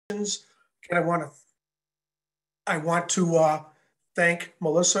And I want to thank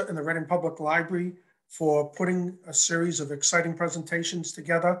Melissa and the Reading Public Library for putting a series of exciting presentations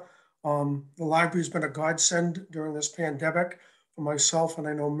together. The library has been a godsend during this pandemic for myself, and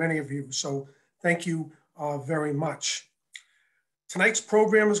I know many of you. So thank you very much. Tonight's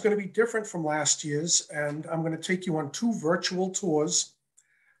program is going to be different from last year's, and I'm going to take you on 2 virtual tours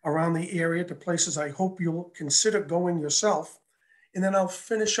around the area to places I hope you'll consider going yourself. And then I'll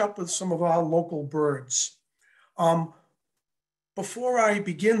finish up with some of our local birds. Before I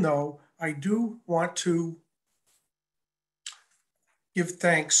begin though, I do want to give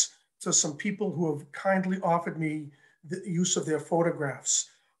thanks to some people who have kindly offered me the use of their photographs.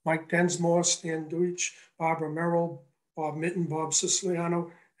 Mike Densmore, Stan Deutsch, Barbara Merrill, Bob Mitten, Bob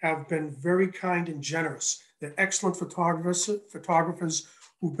Siciliano have been very kind and generous. They're excellent photographers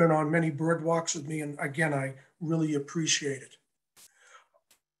who've been on many bird walks with me. And again, I really appreciate it.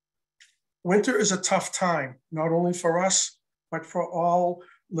 Winter is a tough time, not only for us, but for all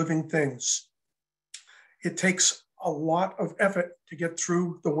living things. It takes a lot of effort to get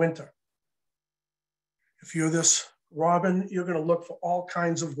through the winter. If you're this robin, you're going to look for all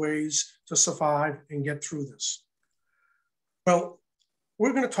kinds of ways to survive and get through this. Well,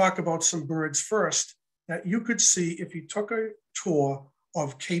 we're going to talk about some birds first that you could see if you took a tour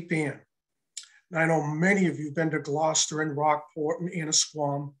of Cape Ann. And I know many of you have been to Gloucester and Rockport and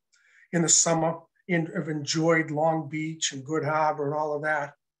Annisquam in the summer and have enjoyed Long Beach and Good Harbor and all of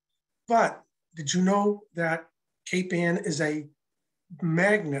that. But did you know that Cape Ann is a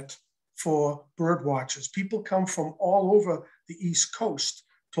magnet for bird watchers? People come from all over the East Coast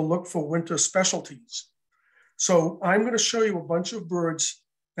to look for winter specialties. So I'm going to show you a bunch of birds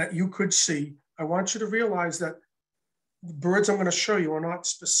that you could see. I want you to realize that the birds I'm going to show you are not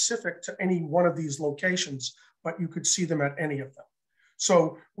specific to any one of these locations, but you could see them at any of them.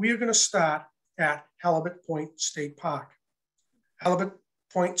 So we are going to start at Halibut Point State Park. Halibut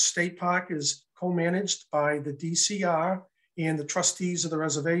Point State Park is co-managed by the DCR and the trustees of the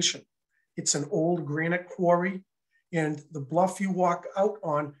reservation. It's an old granite quarry, and the bluff you walk out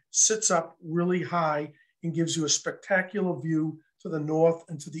on sits up really high and gives you a spectacular view to the north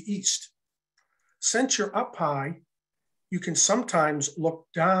and to the east. Since you're up high, you can sometimes look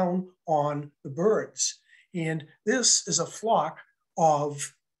down on the birds. And this is a flock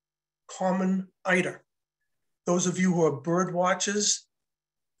of common eider. Those of you who are bird watchers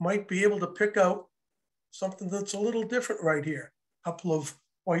might be able to pick out something that's a little different right here. A couple of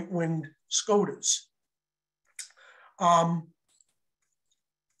white-winged scoters.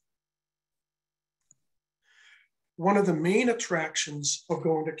 One of the main attractions of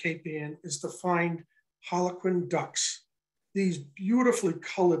going to Cape Ann is to find harlequin ducks. These beautifully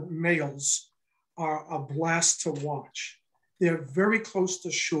colored males are a blast to watch. They're very close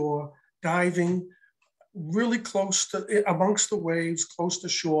to shore, diving really close to, amongst the waves, close to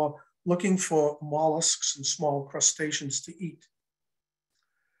shore, looking for mollusks and small crustaceans to eat.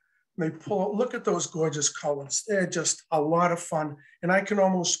 They pull, look at those gorgeous colors. They're just a lot of fun. And I can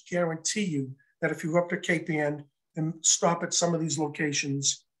almost guarantee you that if you go up to Cape Ann and stop at some of these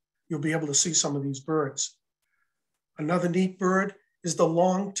locations, you'll be able to see some of these birds. Another neat bird is the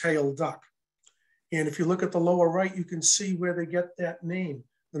long-tailed duck. And if you look at the lower right, you can see where they get that name.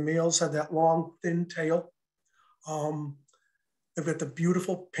 The males have that long, thin tail. They've got the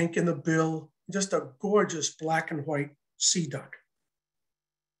beautiful pink in the bill, just a gorgeous black and white sea duck.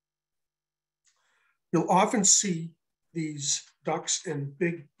 You'll often see these ducks in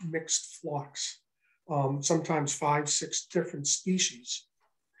big mixed flocks, sometimes 5, 6 different species.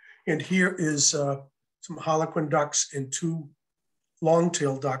 And here is some harlequin ducks and 2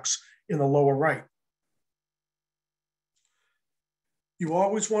 long-tailed ducks in the lower right. You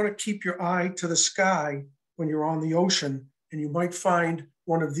always want to keep your eye to the sky when you're on the ocean, and you might find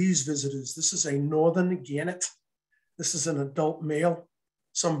one of these visitors. This is a northern gannet. This is an adult male.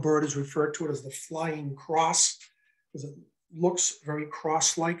 Some bird is referred to it as the flying cross because it looks very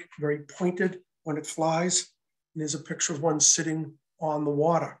cross-like, very pointed when it flies. And there's a picture of one sitting on the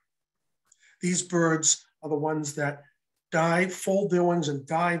water. These birds are the ones that dive, fold their wings and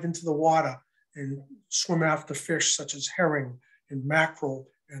dive into the water and swim after fish such as herring and mackerel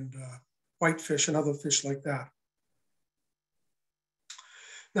and whitefish and other fish like that.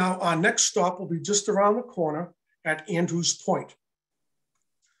 Now, our next stop will be just around the corner at Andrews Point.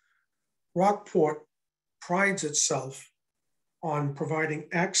 Rockport prides itself on providing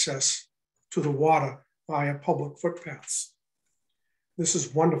access to the water via public footpaths. This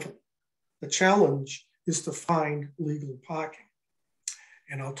is wonderful. The challenge is to find legal parking.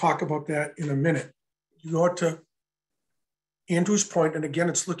 And I'll talk about that in a minute. You go to Andrews Point, and again,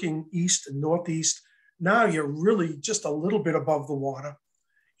 it's looking east and northeast. Now you're really just a little bit above the water,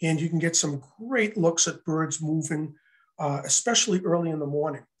 and you can get some great looks at birds moving, especially early in the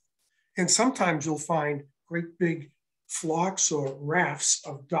morning. And sometimes you'll find great big flocks or rafts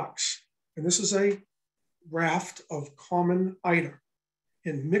of ducks. And this is a raft of common eider.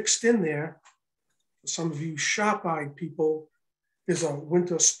 And mixed in there, for some of you sharp-eyed people, is a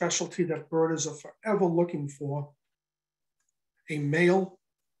winter specialty that birders are forever looking for, a male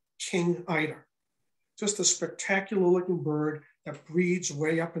king eider. Just a spectacular looking bird that breeds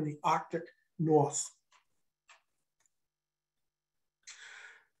way up in the Arctic north.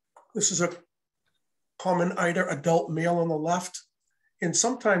 This is a common eider, adult male on the left. And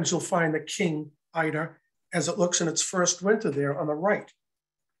sometimes you'll find the king eider as it looks in its first winter there on the right.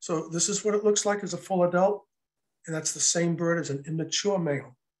 So this is what it looks like as a full adult, and that's the same bird as an immature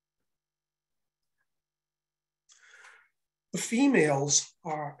male. The females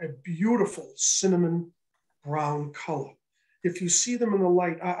are a beautiful cinnamon brown color. If you see them in the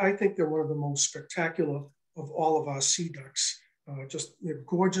light, I think they're one of the most spectacular of all of our sea ducks. They're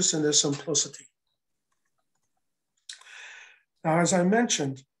gorgeous in their simplicity. Now, as I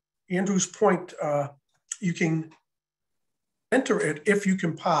mentioned, Andrews Point, you can enter it if you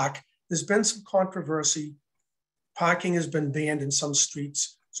can park. There's been some controversy. Parking has been banned in some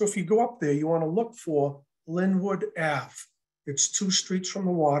streets. So if you go up there, you want to look for Linwood Ave. It's 2 streets from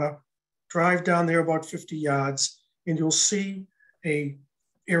the water. Drive down there about 50 yards, and you'll see an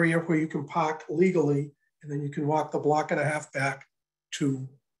area where you can park legally, and then you can walk the block and a half back to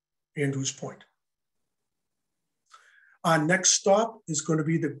Andrews Point. Our next stop is going to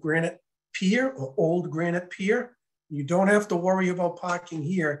be the Granite Pier or Old Granite Pier. You don't have to worry about parking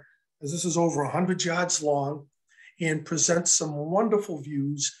here, as this is over 100 yards long and presents some wonderful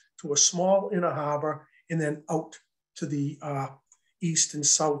views to a small inner harbor and then out to the east and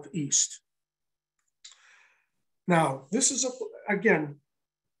southeast. Now, this is, again,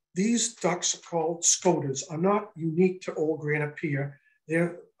 these ducks are called scoters, are not unique to Old Granite Pier.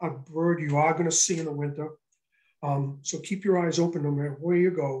 They're a bird you are going to see in the winter. So keep your eyes open no matter where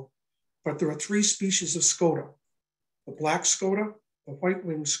you go. But there are 3 species of scoter: the black scoter, the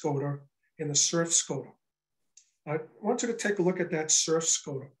white-winged scoter, and the surf scoter. I want you to take a look at that surf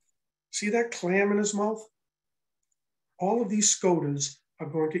scoter. See that clam in his mouth? All of these scoters are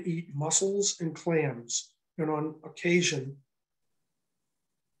going to eat mussels and clams, and on occasion,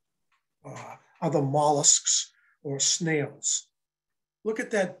 other mollusks or snails. Look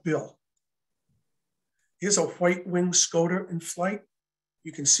at that bill. Here's a white-winged scoter in flight.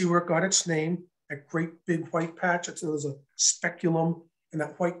 You can see where it got its name, that great big white patch. There's a speculum and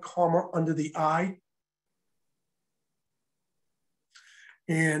that white comma under the eye.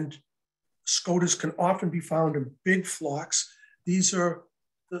 And scoters can often be found in big flocks. These are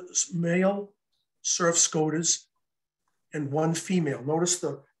the male surf scoters and 1 female. Notice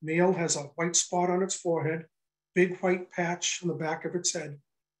the male has a white spot on its forehead, big white patch on the back of its head.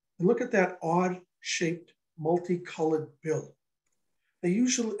 And look at that odd-shaped, multicolored bill. They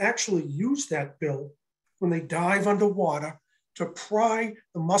actually use that bill when they dive underwater to pry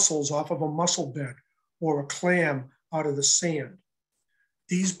the mussels off of a mussel bed or a clam out of the sand.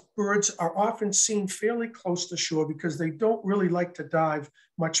 These birds are often seen fairly close to shore because they don't really like to dive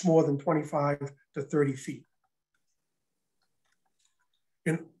much more than 25 to 30 feet.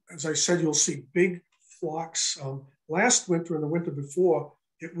 And as I said, you'll see big flocks. Last winter and the winter before,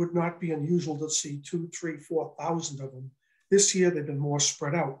 it would not be unusual to see 2,000, 3,000, 4,000 of them. This year, they've been more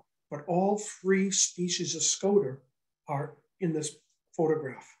spread out, but all 3 species of scoter are in this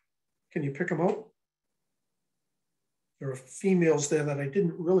photograph. Can you pick them out? There are females there that I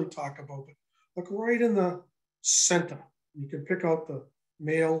didn't really talk about, but look right in the center. You can pick out the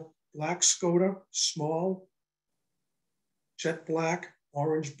male black scoter, small, jet black,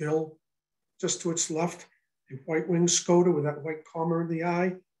 orange bill. Just to its left, a white-winged scoter with that white comma in the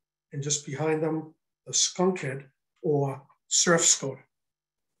eye, and just behind them, the skunkhead or surf scoter.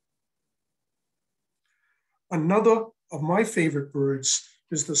 Another of my favorite birds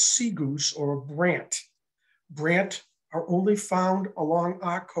is the sea goose or a brant. Brant are only found along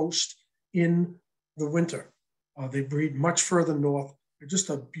our coast in the winter. They breed much further north. They're just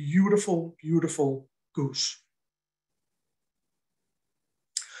a beautiful, beautiful goose.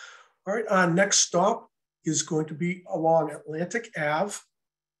 All right, our next stop is going to be along Atlantic Ave.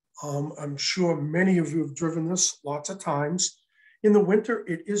 I'm sure many of you have driven this lots of times. In the winter,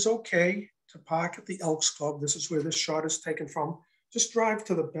 it is okay to park at the Elks Club. This is where this shot is taken from. Just drive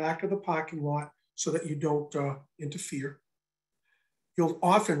to the back of the parking lot so that you don't interfere. You'll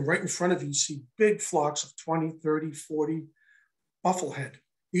often, right in front of you, see big flocks of 20, 30, 40 bufflehead.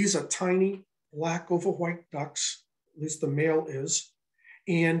 These are tiny black over white ducks, at least the male is.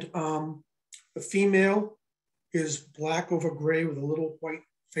 And the female is black over gray with a little white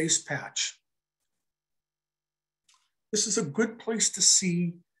face patch. This is a good place to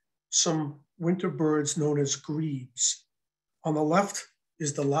see some winter birds known as grebes. On the left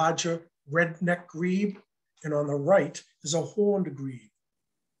is the larger red-necked grebe, and on the right is a horned grebe.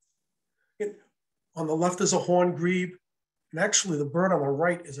 On the left is a horned grebe, and actually the bird on the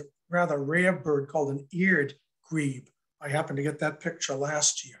right is a rather rare bird called an eared grebe. I happened to get that picture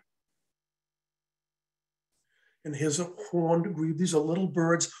last year. And here's a horned grebe. These are little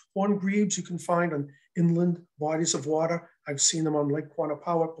birds. Horned grebes you can find on inland bodies of water. I've seen them on Lake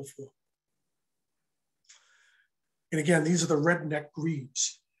Quannapowitt before. And again, these are the red-necked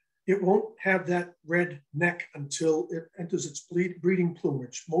grebes. It won't have that red neck until it enters its breeding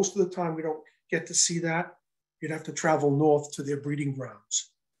plumage. Most of the time we don't get to see that. You'd have to travel north to their breeding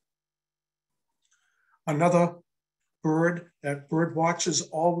grounds. Another bird that bird watchers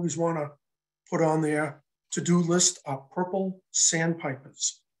always want to put on their to-do list are purple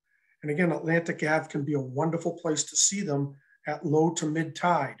sandpipers. And again, Atlantic Ave can be a wonderful place to see them at low to mid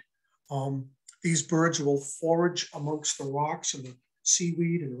tide. These birds will forage amongst the rocks and the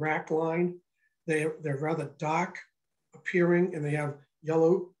seaweed and rack line. They're rather dark appearing, and they have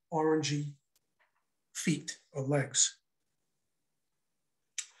yellow orangey feet or legs.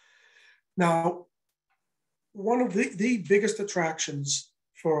 Now, one of the biggest attractions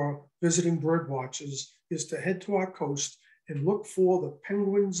for visiting bird watchers is to head to our coast and look for the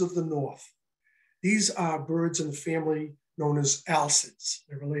penguins of the north. These are birds in the family known as alcids.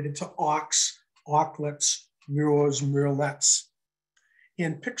 They're related to auks, auklets, murres, murrelets.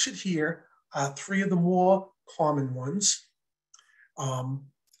 And pictured here are three of the more common ones.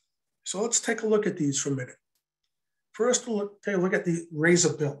 So let's take a look at these for a minute. First, we'll take a look at the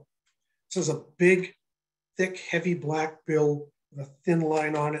razorbill. This is a big, thick, heavy black bill with a thin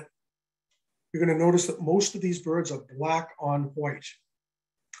line on it. You're going to notice that most of these birds are black on white.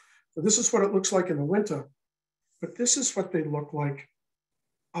 So this is what it looks like in the winter, but this is what they look like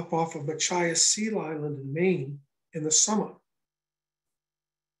up off of Machias Seal Island in Maine in the summer.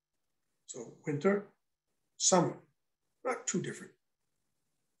 So winter, summer, not too different.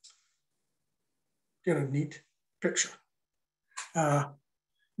 Get a neat picture.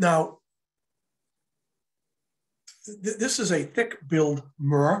 Now, this is a thick-billed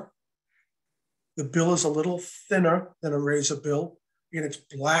murre. The bill is a little thinner than a razorbill, and it's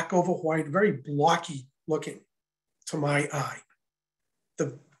black over white, very blocky looking to my eye.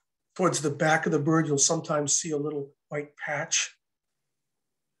 Towards the back of the bird, you'll sometimes see a little white patch.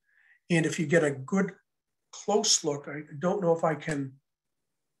 And if you get a good close look, I don't know if I can,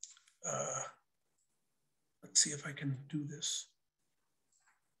 let's see if I can do this.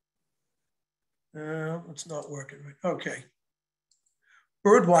 It's not working right. Okay.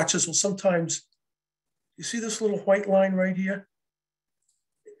 Bird watchers will sometimes, you see this little white line right here?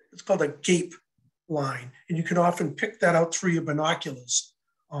 It's called a gape line, and you can often pick that out through your binoculars.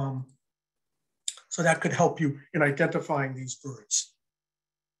 So that could help you in identifying these birds.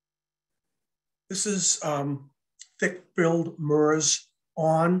 This is thick-billed murres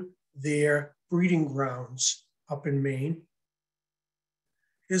on their breeding grounds up in Maine.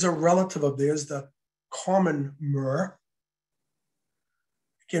 Here's a relative of theirs, the common murre.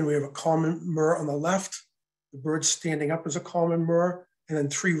 Again, we have a common murre on the left, the bird standing up as a common murre, and then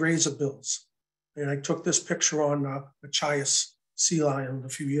three razorbills. And I took this picture on Machias Seal Island a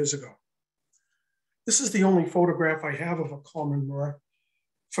few years ago. This is the only photograph I have of a common murre.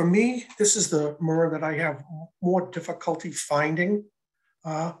 For me, this is the murre that I have more difficulty finding.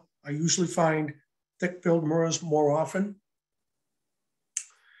 I usually find thick-billed murres more often.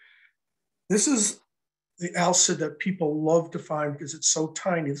 This is the alcid that people love to find because it's so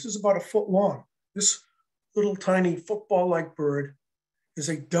tiny. This is about 1 foot long. This little tiny football-like bird is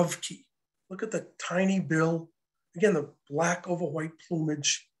a dovekie. Look at the tiny bill. Again, the black over white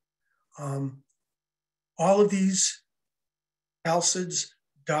plumage. All of these alcids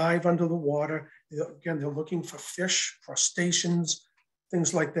dive under the water. Again, they're looking for fish, crustaceans,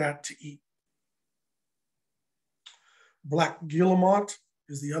 things like that to eat. Black guillemot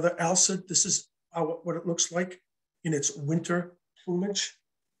is the other alcid. This is what it looks like in its winter plumage.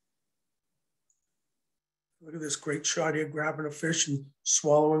 Look at this great shot here, grabbing a fish and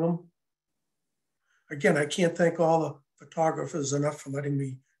swallowing them. Again, I can't thank all the photographers enough for letting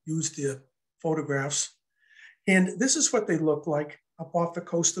me use their photographs. And this is what they look like up off the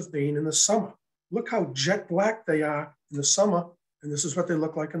coast of Maine in the summer. Look how jet black they are in the summer, and this is what they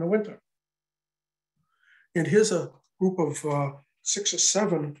look like in the winter. And here's a group of 6 or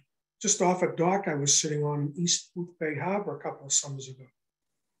 7, just off a dock I was sitting on East Booth Bay Harbor a couple of summers ago.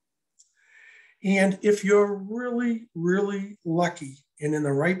 And if you're really, really lucky and in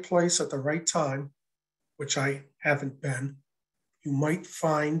the right place at the right time, which I haven't been, you might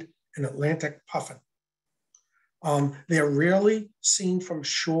find an Atlantic puffin. They're rarely seen from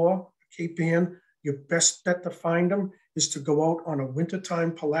shore, Cape Ann. Your best bet to find them is to go out on a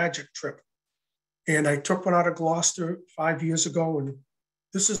wintertime pelagic trip. And I took one out of Gloucester 5 years ago, and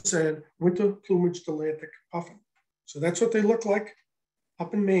this is a winter plumaged Atlantic puffin. So that's what they look like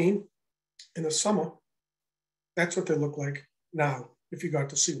up in Maine in the summer. That's what they look like now, if you got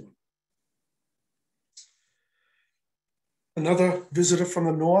to see one. Another visitor from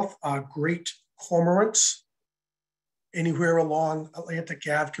the north are great cormorants. Anywhere along Atlantic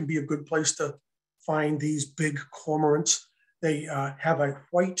Ave can be a good place to find these big cormorants. They have a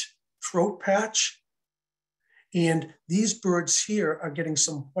white throat patch. And these birds here are getting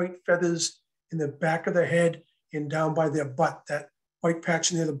some white feathers in the back of the head and down by their butt. That white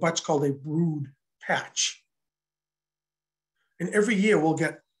patch near the butt's called a brood patch. And every year we'll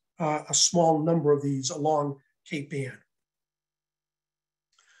get a small number of these along Cape Ann.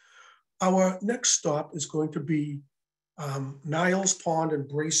 Our next stop is going to be Niles Pond and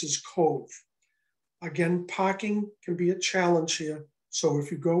Braces Cove. Again, parking can be a challenge here. So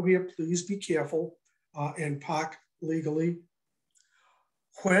if you go here, please be careful and park legally.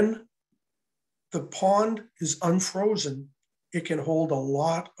 When the pond is unfrozen, it can hold a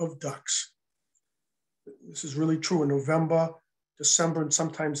lot of ducks. This is really true in November, December, and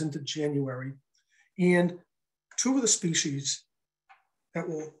sometimes into January. And 2 of the species that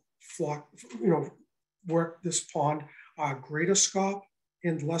will flock, work this pond are greater scaup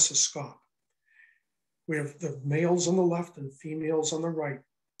and lesser scaup. We have the males on the left and females on the right.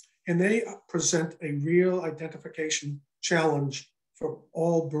 And they present a real identification challenge for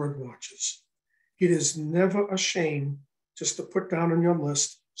all bird watchers. It is never a shame just to put down on your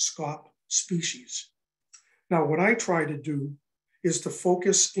list scaup species. Now, what I try to do is to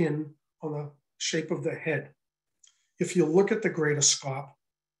focus in on the shape of the head. If you look at the greater scaup,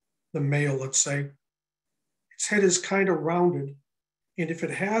 the male, let's say, its head is kind of rounded. And if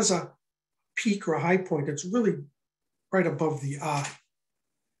it has a peak or a high point, it's really right above the eye.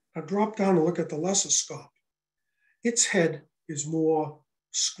 Now drop down and look at the lesser scaup. Its head is more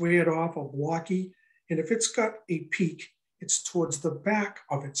squared off or blocky. And if it's got a peak, it's towards the back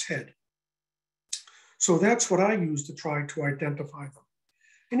of its head. So that's what I use to try to identify them.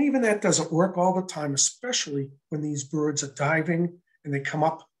 And even that doesn't work all the time, especially when these birds are diving and they come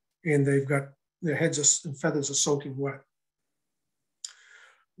up and they've got their heads and feathers are soaking wet.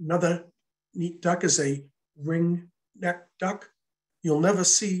 Another neat duck is a ring-necked duck. You'll never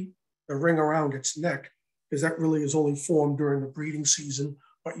see the ring around its neck because that really is only formed during the breeding season,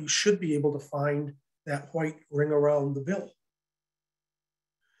 but you should be able to find that white ring around the bill.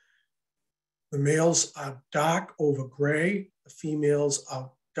 The males are dark over gray, the females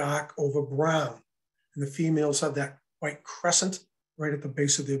are dark over brown, and the females have that white crescent right at the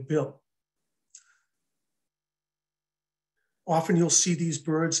base of their bill. Often you'll see these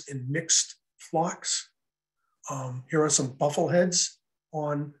birds in mixed flocks. Here are some buffleheads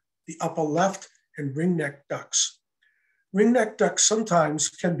on the upper left and ring-necked ducks. Ring-necked ducks sometimes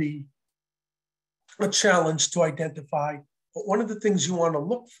can be a challenge to identify, but one of the things you want to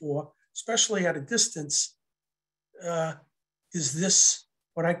look for, especially at a distance, is this,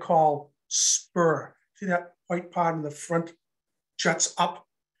 what I call spur. See that white part in the front juts up?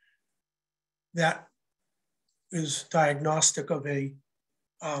 That is diagnostic of a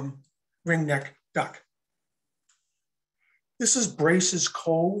ring-necked duck. This is Braces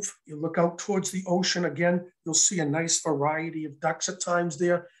Cove. You look out towards the ocean again, you'll see a nice variety of ducks at times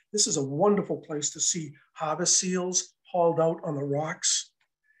there. This is a wonderful place to see harbor seals hauled out on the rocks.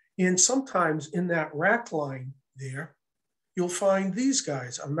 And sometimes in that rack line there, you'll find these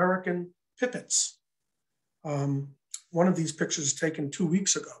guys, American pipits. One of these pictures taken 2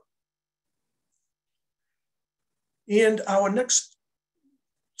 weeks ago. And our next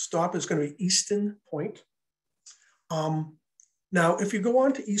stop is going to be Easton Point. Now, if you go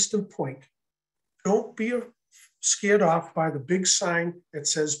on to Easton Point, don't be scared off by the big sign that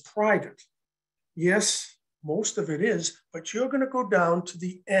says private. Yes, most of it is, but you're going to go down to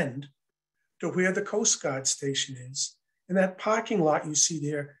the end to where the Coast Guard station is. And that parking lot you see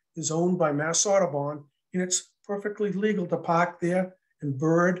there is owned by Mass Audubon, and it's perfectly legal to park there and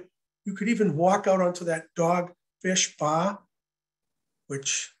bird. You could even walk out onto that dogfish bar,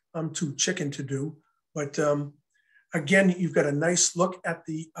 which I'm too chicken to do. But again, you've got a nice look at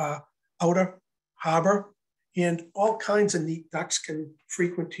the outer harbor, And all kinds of neat ducks can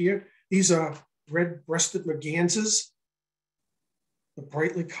frequent here. These are red-breasted mergansers. The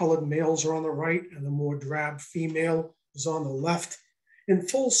brightly colored males are on the right, and the more drab female is on the left. In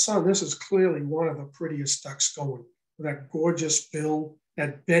full sun, this is clearly one of the prettiest ducks going, with that gorgeous bill,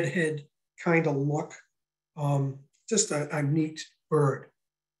 that bedhead kind of look. Just a neat bird.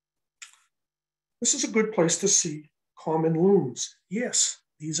 This is a good place to see common loons. Yes,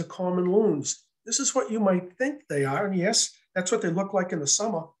 these are common loons. This is what you might think they are, and yes, that's what they look like in the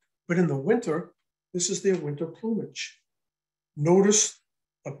summer, but in the winter, this is their winter plumage. Notice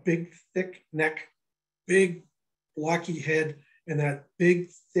a big, thick neck, big, blocky head, and that big,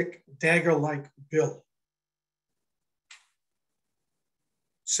 thick, dagger-like bill.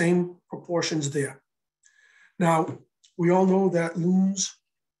 Same proportions there. Now, we all know that loons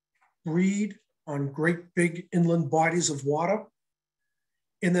breed on great big inland bodies of water,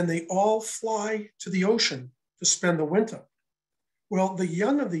 and then they all fly to the ocean to spend the winter. Well, the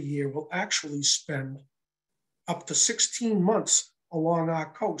young of the year will actually spend up to 16 months along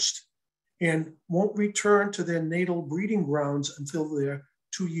our coast and won't return to their natal breeding grounds until they're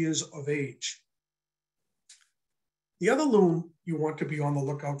 2 years of age. The other loon you want to be on the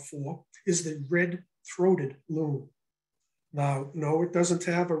lookout for is the red-throated loon. Now, no, it doesn't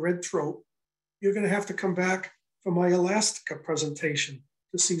have a red throat. You're going to have to come back for my Elastica presentation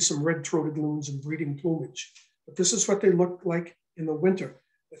to see some red-throated loons in breeding plumage. But this is what they look like in the winter.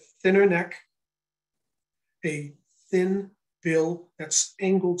 A thinner neck, a thin bill that's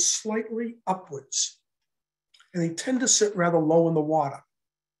angled slightly upwards. And they tend to sit rather low in the water.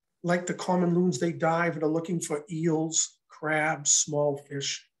 Like the common loons, they dive and are looking for eels, crabs, small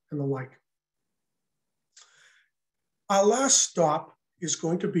fish, and the like. Our last stop is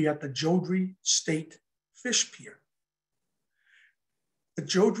going to be at the Jodrey State Fish Pier. The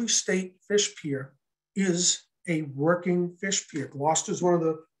Jodrey State Fish Pier is a working fish pier. Gloucester is one of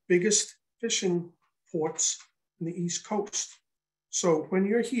the biggest fishing ports in the East Coast. So when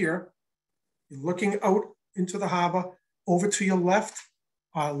you're here, you're looking out into the harbor. Over to your left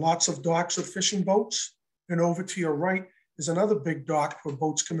are lots of docks of fishing boats. And over to your right is another big dock where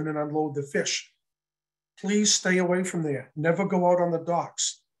boats come in and unload the fish. Please stay away from there. Never go out on the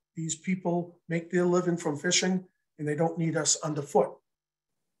docks. These people make their living from fishing and they don't need us underfoot.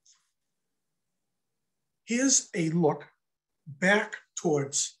 Here's a look back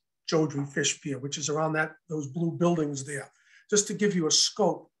towards Jodrey Fish Pier, which is around those blue buildings there, just to give you a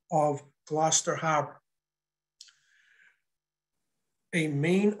scope of Gloucester Harbor. A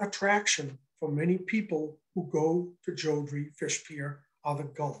main attraction for many people who go to Jodrey Fish Pier are the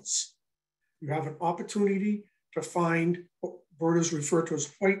gulls. You have an opportunity to find what birders refer to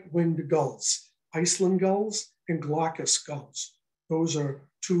as white-winged gulls, Iceland gulls and glaucous gulls. Those are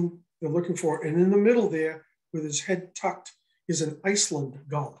two they're looking for. And in the middle there, with his head tucked, is an Iceland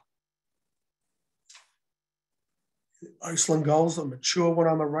gull. Iceland gulls, a mature one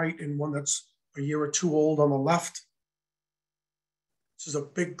on the right and one that's a year or two old on the left. This is a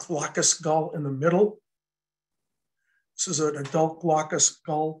big glaucous gull in the middle. This is an adult glaucous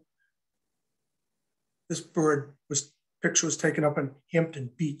gull. This picture was taken up in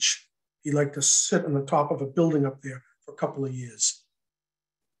Hampton Beach. He liked to sit on the top of a building up there for a couple of years.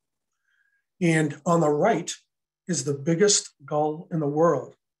 And on the right is the biggest gull in the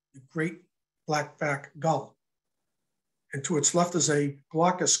world, the great blackback gull. And to its left is a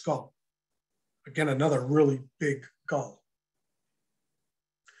glaucous gull. Again, another really big gull.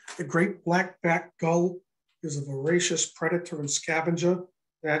 The great blackback gull is a voracious predator and scavenger.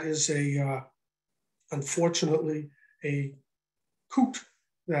 That is unfortunately, a coot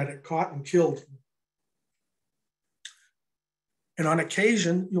that it caught and killed. And on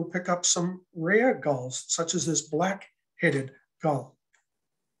occasion, you'll pick up some rare gulls, such as this black-headed gull.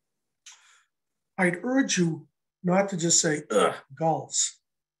 I'd urge you not to just say, ugh, gulls,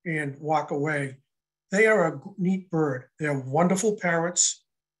 and walk away. They are a neat bird. They're wonderful parrots.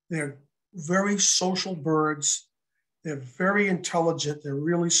 They're very social birds. They're very intelligent. They're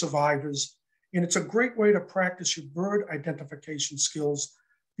really survivors. And it's a great way to practice your bird identification skills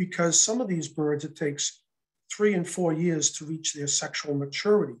because some of these birds, it takes 3 and 4 years to reach their sexual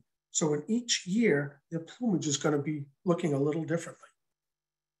maturity. So in each year, their plumage is going to be looking a little differently.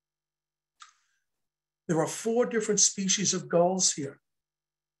 There are 4 different species of gulls here.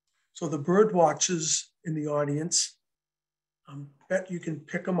 So the bird watchers in the audience, I bet you can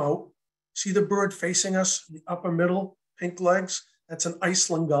pick them out. See the bird facing us in the upper middle, pink legs? That's an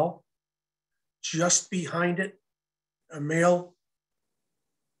Iceland gull. Just behind it, a male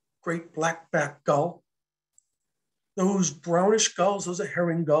great blackback gull. Those brownish gulls, those are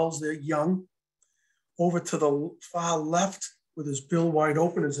herring gulls, they're young. Over to the far left with his bill wide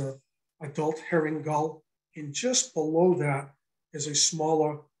open is an adult herring gull. And just below that is a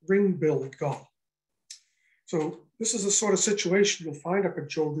smaller ring-billed gull. So this is the sort of situation you'll find up at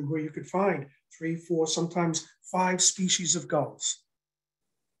Joppa where you could find 3, 4, sometimes 5 species of gulls.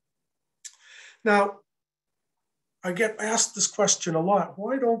 Now, I get asked this question a lot.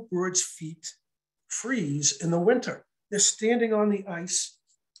 Why don't birds' feet freeze in the winter? They're standing on the ice.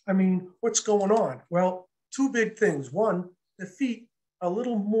 I mean, what's going on? Well, 2 big things. One, the feet are a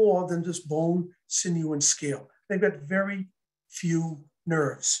little more than just bone, sinew, and scale. They've got very few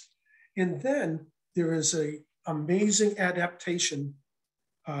nerves. And then there is an amazing adaptation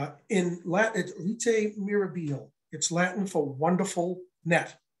in Latin, it's rite mirabile. It's Latin for wonderful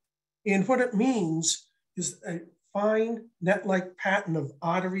net. And what it means is a fine net-like pattern of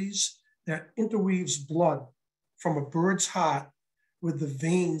arteries that interweaves blood from a bird's heart with the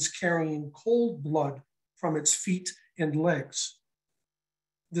veins carrying cold blood from its feet and legs.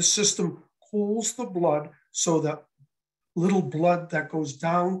 This system cools the blood so that little blood that goes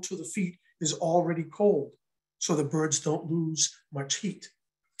down to the feet is already cold, so the birds don't lose much heat.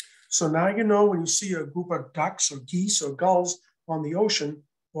 So now you know when you see a group of ducks or geese or gulls on the ocean,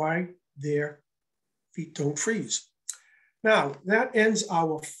 why their feet don't freeze. Now, that ends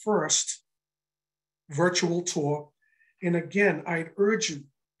our first virtual tour. And again, I'd urge you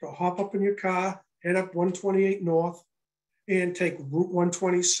to hop up in your car, head up 128 North, and take Route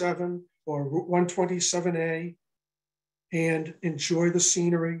 127 or Route 127A and enjoy the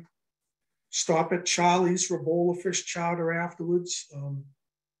scenery. Stop at Charlie's for a bowl of fish chowder afterwards.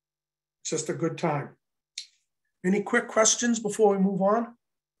 It's just a good time. Any quick questions before we move on?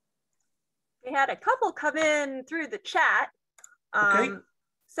 We had a couple come in through the chat. Okay.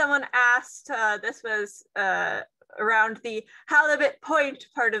 Someone asked, this was around the halibut point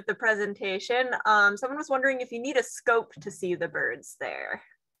part of the presentation. Someone was wondering if you need a scope to see the birds there.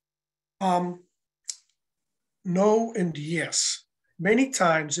 No and yes. Many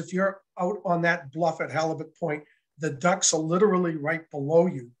times, if you're out on that bluff at Halibut Point, the ducks are literally right below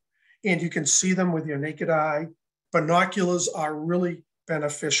you, and you can see them with your naked eye. Binoculars are really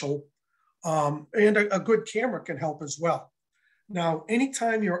beneficial, and a good camera can help as well. Now,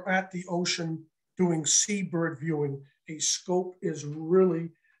 anytime you're at the ocean doing seabird viewing, a scope is really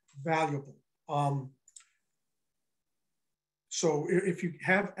valuable. So if you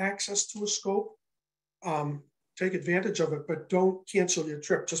have access to a scope, take advantage of it, but don't cancel your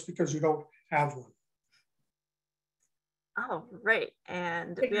trip just because you don't have one. Oh, right.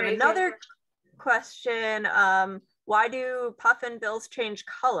 And we have another question. Why do puffin-bills change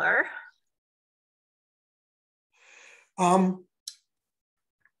color?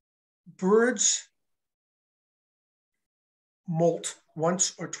 Birds molt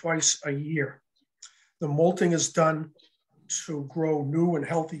once or twice a year. The molting is done to grow new and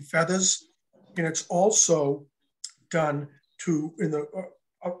healthy feathers, and it's also done to, in the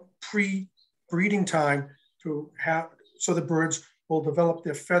pre-breeding time, to have, so the birds will develop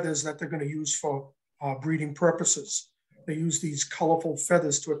their feathers that they're going to use for breeding purposes. They use these colorful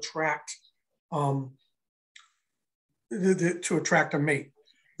feathers to attract a mate.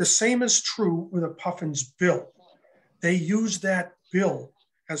 The same is true with a puffin's bill. They use that bill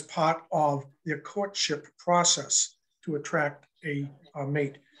as part of their courtship process to attract a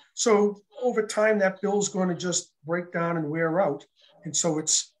mate. So over time, that bill is going to just break down and wear out. And so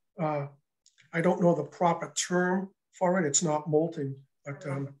it's, I don't know the proper term for it. It's not molting, but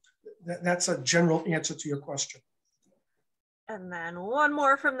that's a general answer to your question. And then one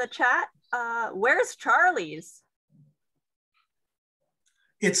more from the chat. Where's Charlie's?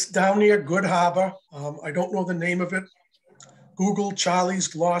 It's down near Good Harbor. I don't know the name of it. Google Charlie's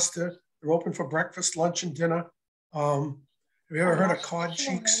Gloucester. They're open for breakfast, lunch, and dinner. Have you ever heard of cod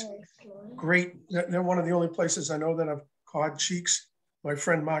cheeks? Great. They're one of the only places I know that have cod cheeks. My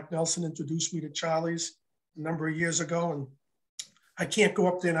friend Mark Nelson introduced me to Charlie's a number of years ago, and I can't go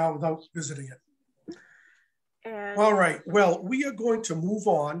up there now without visiting it. And all right. Well, we are going to move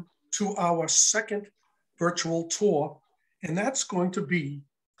on to our second virtual tour, and that's going to be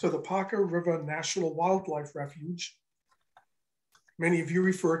to the Parker River National Wildlife Refuge. Many of you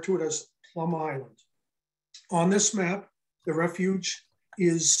refer to it as Plum Island. On this map, the refuge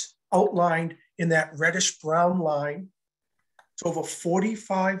is outlined in that reddish brown line. It's over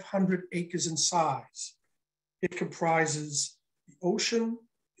 4,500 acres in size. It comprises the ocean,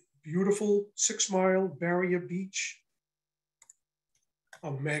 beautiful 6-mile barrier beach,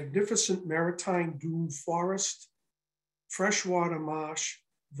 a magnificent maritime dune forest, freshwater marsh,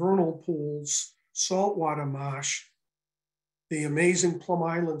 vernal pools, saltwater marsh, the amazing Plum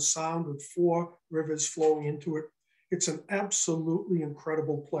Island Sound with 4 rivers flowing into it. It's an absolutely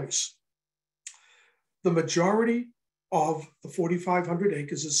incredible place. The majority of the 4,500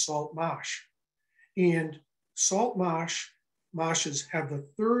 acres is salt marsh. And salt marshes have the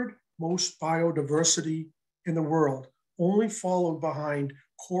 3rd most biodiversity in the world, only followed behind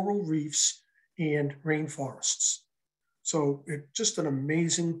coral reefs and rainforests. So it's just an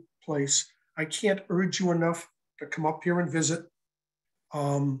amazing place. I can't urge you enough to come up here and visit.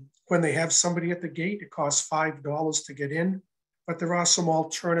 When they have somebody at the gate, it costs $5 to get in, but there are some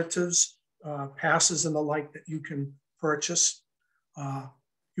alternatives, passes and the like that you can purchase.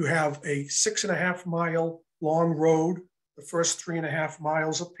 You have a 6.5 mile long road. The first 3.5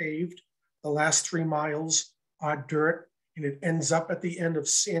 miles are paved. The last 3 miles are dirt, and it ends up at the end of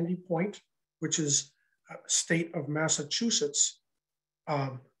Sandy Point, which is a state of Massachusetts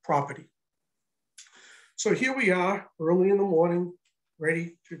property. So here we are early in the morning,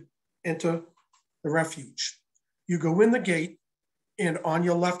 ready to enter the refuge. You go in the gate, and on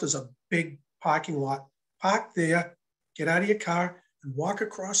your left is a big parking lot. Park there, get out of your car, and walk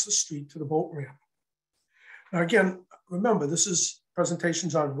across the street to the boat ramp. Now again, remember, this is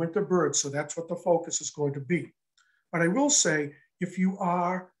presentations on winter birds, so that's what the focus is going to be. But I will say, if you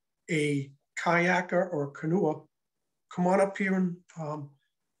are a kayaker or a canoer, come on up here and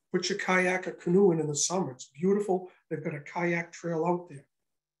put your kayak or canoe in the summer. It's beautiful. They've got a kayak trail out there.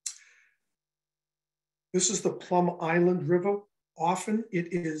 This is the Plum Island River. Often it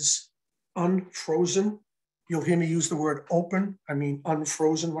is unfrozen. You'll hear me use the word open. I mean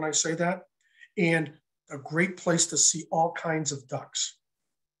unfrozen when I say that. And a great place to see all kinds of ducks.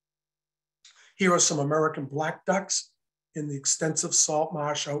 Here are some American black ducks in the extensive salt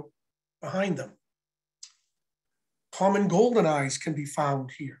marsh out behind them. Common goldeneyes can be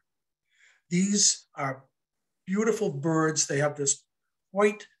found here. These are beautiful birds. They have this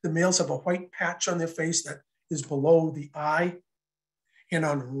white, the males have a white patch on their face that is below the eye. And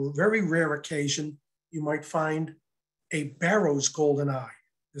on very rare occasion, you might find a Barrow's goldeneye.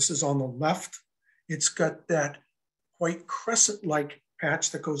 This is on the left. It's got that white crescent-like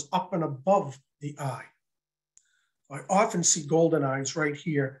patch that goes up and above the eye. I often see goldeneyes right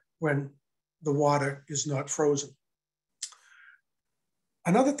here when the water is not frozen.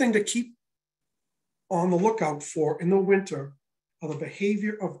 Another thing to keep on the lookout for in the winter are the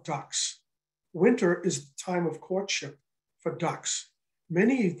behavior of ducks. Winter is the time of courtship for ducks.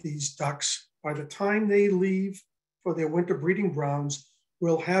 Many of these ducks, by the time they leave for their winter breeding grounds,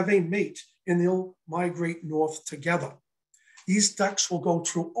 will have a mate and they'll migrate north together. These ducks will go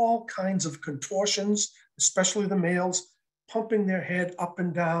through all kinds of contortions, especially the males, pumping their head up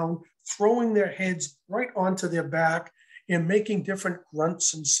and down, throwing their heads right onto their back, and making different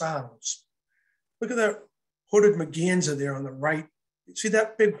grunts and sounds. Look at that hooded merganser there on the right. See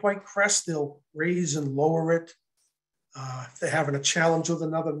that big white crest? They'll raise and lower it. If they're having a challenge with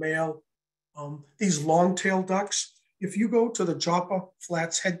another male. These long-tailed ducks, if you go to the Joppa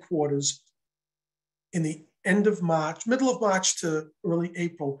Flats headquarters in the end of March, middle of March to early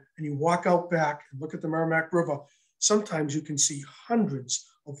April, and you walk out back and look at the Merrimack River, sometimes you can see hundreds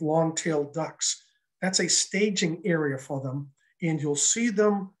of long-tailed ducks. That's a staging area for them, and you'll see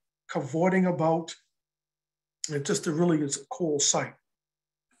them cavorting about. It just really is a cool sight.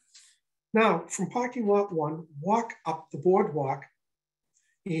 Now, from parking lot 1, walk up the boardwalk,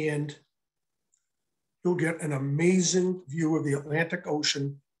 and you'll get an amazing view of the Atlantic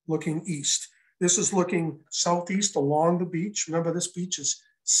Ocean looking east. This is looking southeast along the beach. Remember, this beach is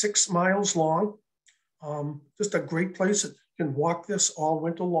 6 miles long. Just a great place. You can walk this all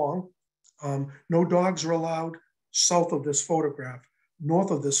winter long. No dogs are allowed south of this photograph.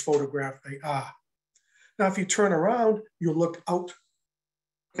 North of this photograph, they are. Now, if you turn around, you look out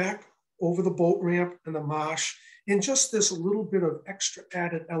back over the boat ramp and the marsh, and just this little bit of extra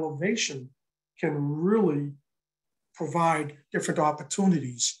added elevation can really provide different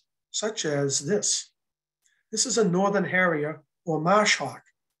opportunities, such as this. This is a northern harrier or marsh hawk.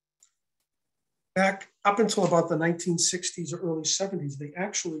 Back up until about the 1960s or early 70s, they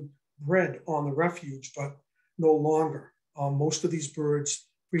actually bred on the refuge, but no longer. Most of these birds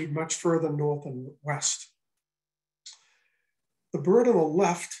breed much further north and west. The bird on the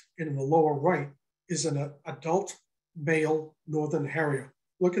left and in the lower right is an adult male northern harrier.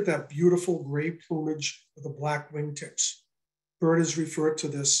 Look at that beautiful gray plumage with the black wingtips. Bird is referred to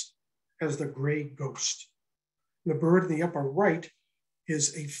this as the gray ghost. And the bird in the upper right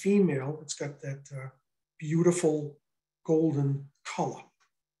is a female. It's got that beautiful golden color.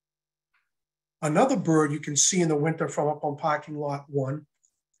 Another bird you can see in the winter from up on parking lot 1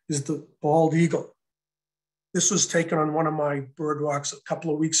 is the bald eagle. This was taken on one of my bird walks a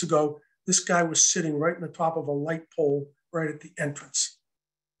couple of weeks ago. This guy was sitting right in the top of a light pole right at the entrance.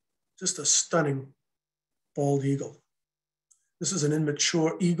 Just a stunning bald eagle. This is an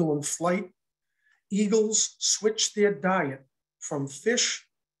immature eagle in flight. Eagles switch their diet from fish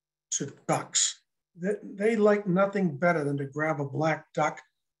to ducks. They like nothing better than to grab a black duck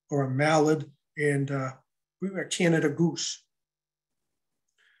or a mallard and a Canada goose.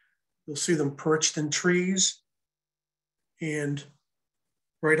 You'll see them perched in trees and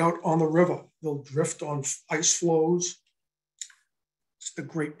right out on the river. They'll drift on ice floes. It's a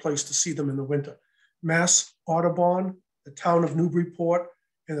great place to see them in the winter. Mass Audubon, the town of Newburyport,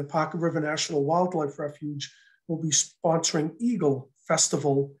 and the Parker River National Wildlife Refuge will be sponsoring Eagle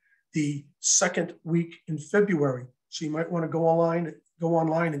Festival the second week in February. So you might want to go online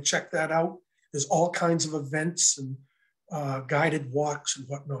and check that out. There's all kinds of events and guided walks and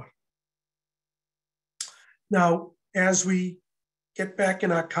whatnot. Now, as we get back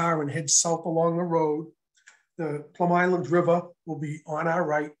in our car and head south along the road, the Plum Island River will be on our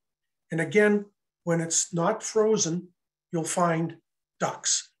right. And again, when it's not frozen, you'll find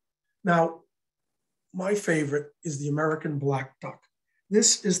ducks. Now, my favorite is the American black duck.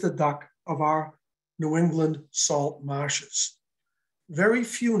 This is the duck of our New England salt marshes. Very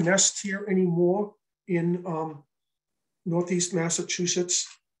few nest here anymore in Northeast Massachusetts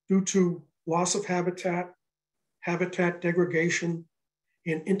due to loss of habitat degradation,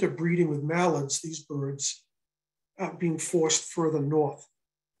 and interbreeding with mallards, these birds being forced further north.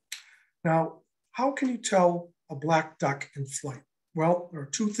 Now, how can you tell a black duck in flight? Well, there are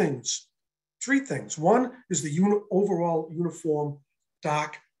three things. One is the overall uniform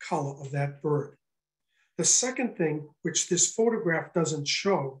dark color of that bird. The second thing, which this photograph doesn't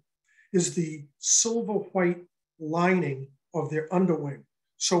show, is the silver white lining of their underwing.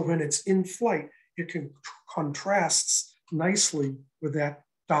 So when it's in flight, it contrasts nicely with that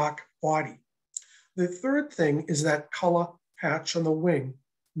dark body. The third thing is that color patch on the wing,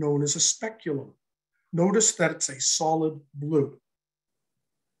 known as a speculum. Notice that it's a solid blue.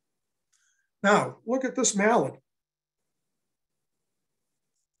 Now, look at this mallard.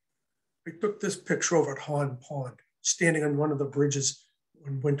 I took this picture over at Hahn Pond, standing on one of the bridges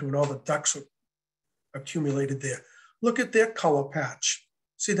in winter when all the ducks were accumulated there. Look at their color patch.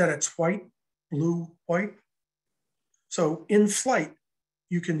 See that it's white, blue, white? So in flight,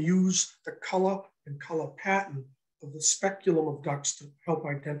 you can use the color and color pattern of the speculum of ducks to help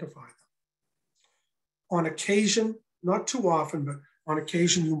identify them. On occasion, not too often, but on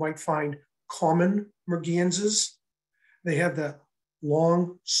occasion, you might find common mergansers. They have the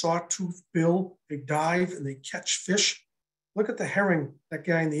long sawtooth bill. They dive and they catch fish. Look at the herring that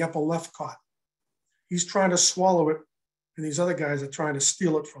guy in the upper left caught. He's trying to swallow it, and these other guys are trying to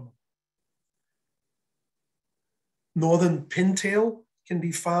steal it from him. Northern pintail can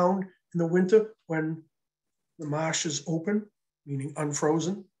be found in the winter when the marsh is open, meaning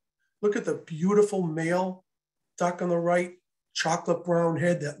unfrozen. Look at the beautiful male duck on the right, chocolate brown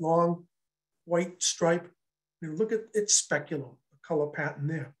head, that long white stripe. And look at its speculum, the color pattern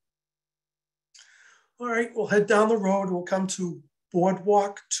there. All right, we'll head down the road. We'll come to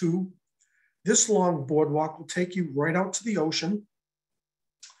Boardwalk 2. This long boardwalk will take you right out to the ocean.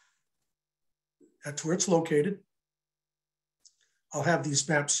 That's where it's located. I'll have these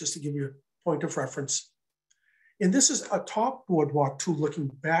maps just to give you a point of reference. And this is a top boardwalk too, looking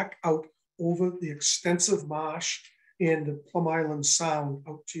back out over the extensive marsh and the Plum Island Sound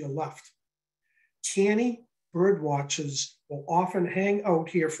out to your left. Canny bird watchers will often hang out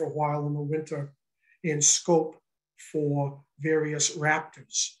here for a while in the winter and scope for various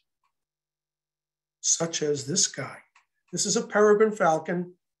raptors, such as this guy. This is a peregrine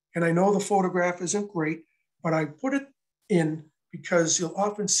falcon, and I know the photograph isn't great, but I put it in because you'll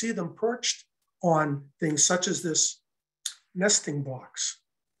often see them perched on things such as this nesting box.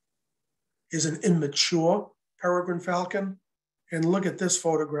 Is an immature peregrine falcon. And look at this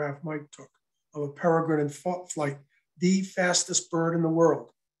photograph Mike took of a peregrine in flight, the fastest bird in the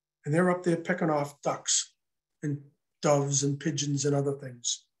world. And they're up there picking off ducks and doves and pigeons and other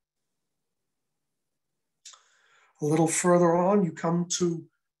things. A little further on, you come to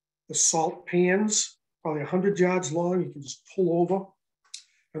the salt pans, probably 100 yards long. You can just pull over.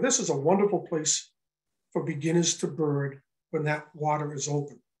 Now, this is a wonderful place for beginners to bird when that water is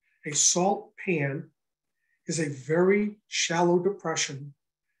open. A salt pan is a very shallow depression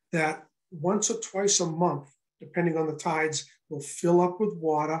that once or twice a month, depending on the tides, will fill up with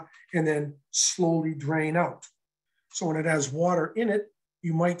water and then slowly drain out. So when it has water in it,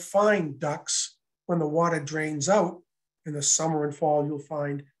 you might find ducks. When the water drains out in the summer and fall, you'll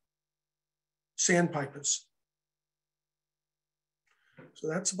find sandpipers. So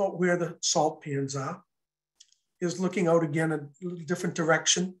that's about where the salt pans are. Is looking out again a little different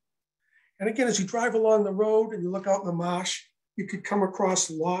direction. And again, as you drive along the road and you look out in the marsh, you could come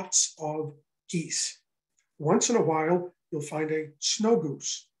across lots of geese. Once in a while, you'll find a snow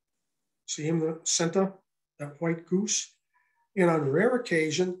goose. See in the center, that white goose? And on rare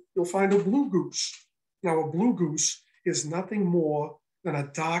occasion, you'll find a blue goose. Now, a blue goose is nothing more than a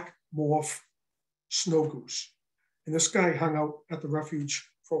dark morph snow goose. And this guy hung out at the refuge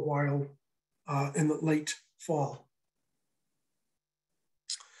for a while in the late fall.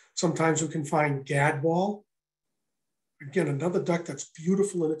 Sometimes we can find gadwall. Again, another duck that's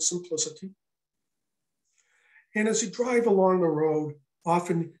beautiful in its simplicity. And as you drive along the road,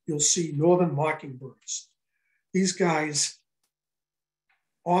 often you'll see northern mockingbirds. These guys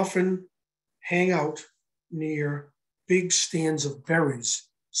often hang out near big stands of berries,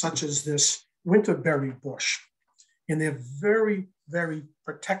 such as this winterberry bush. And they're very, very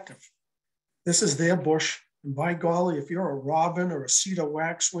protective. This is their bush. And by golly, if you're a robin or a cedar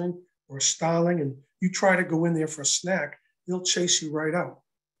waxwing or a starling and you try to go in there for a snack, they'll chase you right out.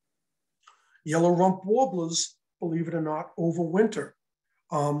 Yellow rump warblers, believe it or not, overwinter.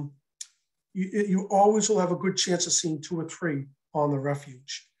 You always will have a good chance of seeing 2 or 3 on the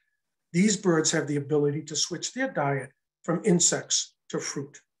refuge. These birds have the ability to switch their diet from insects to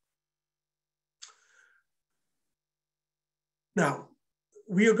fruit. Now,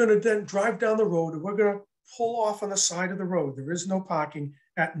 we are going to then drive down the road and we're going to pull off on the side of the road. There is no parking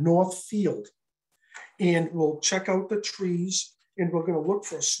at North Field. And we'll check out the trees and we're going to look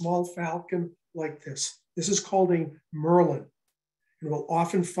for a small falcon like this. This is called a merlin. And we'll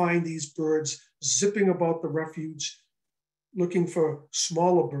often find these birds zipping about the refuge, looking for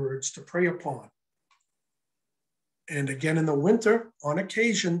smaller birds to prey upon. And again, in the winter, on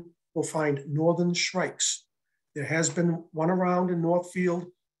occasion, we'll find northern shrikes. There has been one around in Northfield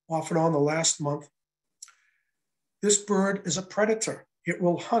off and on the last month. This bird is a predator. It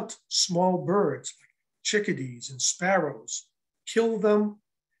will hunt small birds like chickadees and sparrows, kill them,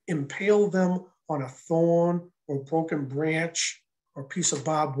 impale them on a thorn or broken branch or piece of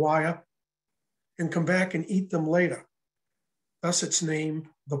barbed wire, and come back and eat them later. Thus its name,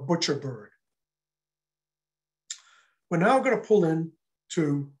 the butcher bird. We're now going to pull in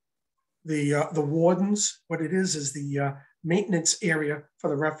to the wardens. What it is the maintenance area for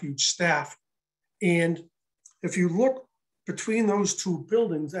the refuge staff. And if you look between those 2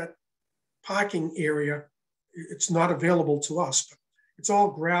 buildings, that parking area, it's not available to us, but it's all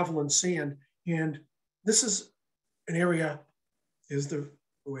gravel and sand. And this is an area,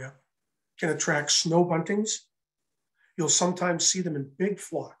 where can attract snow buntings. You'll sometimes see them in big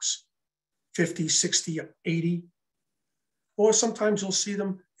flocks, 50, 60, 80. Or sometimes you'll see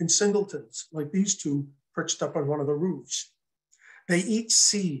them in singletons, like these 2 perched up on one of the roofs. They eat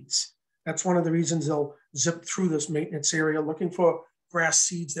seeds. That's one of the reasons they'll zip through this maintenance area looking for grass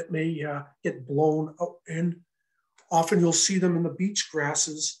seeds that may get blown out in. Often you'll see them in the beach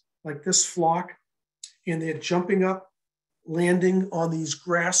grasses, like this flock, and they're jumping up, landing on these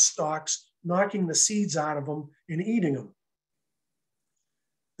grass stalks, knocking the seeds out of them and eating them.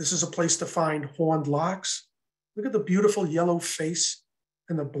 This is a place to find horned larks. Look at the beautiful yellow face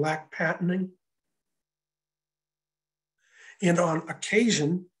and the black patterning. And on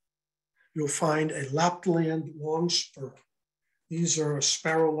occasion, you'll find a Lapland longspur. These are a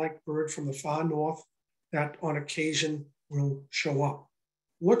sparrow-like bird from the far north that on occasion will show up.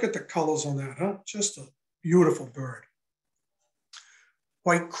 Look at the colors on that, huh? Just a beautiful bird.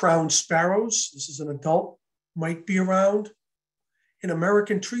 White-crowned sparrows, this is an adult, might be around. And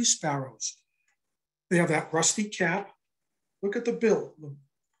American tree sparrows. They have that rusty cap. Look at the bill. The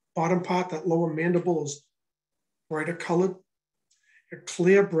bottom part, that lower mandible is brighter colored. A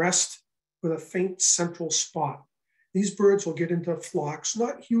clear breast with a faint central spot. These birds will get into flocks,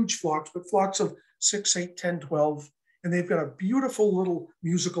 not huge flocks, but flocks of 6, 8, 10, 12. And they've got a beautiful little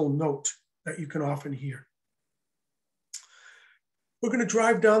musical note that you can often hear. We're going to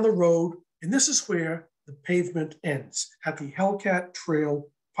drive down the road, and this is where the pavement ends, at the Hellcat Trail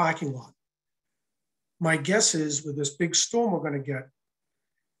parking lot. My guess is with this big storm we're going to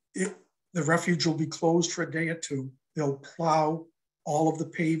get, the refuge will be closed for a day or 2. They'll plow all of the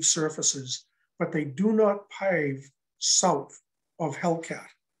paved surfaces, but they do not pave south of Hellcat.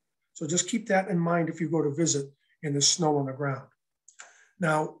 So just keep that in mind if you go to visit and there's snow on the ground.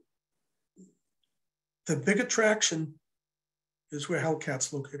 Now, the big attraction is where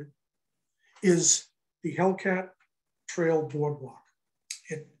Hellcat's located, is the Hellcat Trail Boardwalk.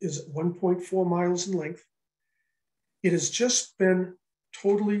 It is 1.4 miles in length. It has just been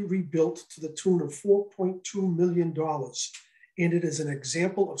totally rebuilt to the tune of $4.2 million. And it is an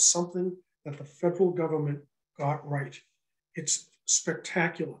example of something that the federal government got right. It's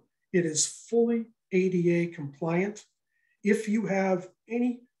spectacular. It is fully ADA compliant. If you have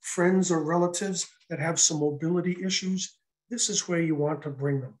any friends or relatives that have some mobility issues, this is where you want to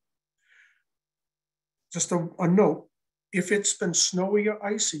bring them. Just a note, if it's been snowy or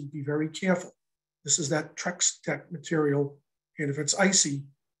icy, be very careful. This is that Trex Tech material, and if it's icy,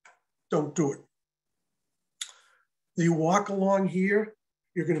 don't do it. You walk along here,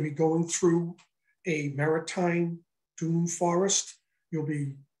 you're going to be going through a maritime dune forest. You'll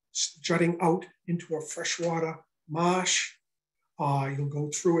be jutting out into a freshwater marsh. You'll go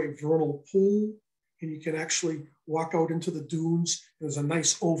through a vernal pool, and you can actually walk out into the dunes. There's a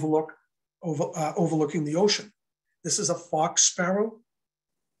nice overlook overlooking the ocean. This is a fox sparrow.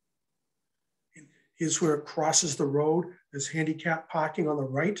 Here's where it crosses the road. There's handicap parking on the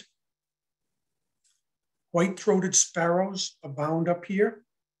right. White-throated sparrows abound up here.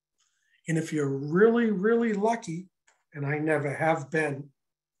 And if you're really, really lucky, and I never have been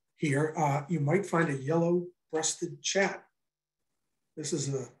here, you might find a yellow-breasted chat. This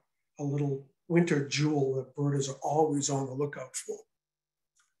is a little winter jewel that birders are always on the lookout for.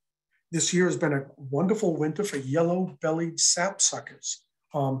 This year has been a wonderful winter for yellow-bellied sapsuckers.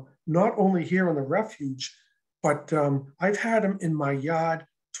 Not only here in the refuge, but I've had them in my yard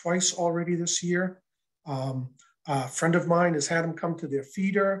twice already this year. A friend of mine has had them come to their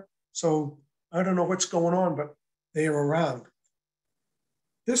feeder. So I don't know what's going on, but they are around.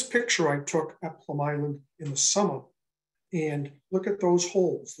 This picture I took at Plum Island in the summer, and look at those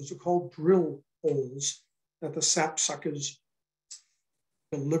holes. Those are called drill holes that the sapsuckers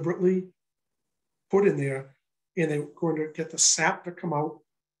deliberately put in there, and they're going to get the sap to come out.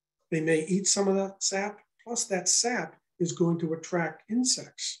 They may eat some of that sap, plus that sap is going to attract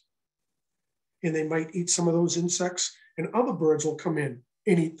insects. And they might eat some of those insects, and other birds will come in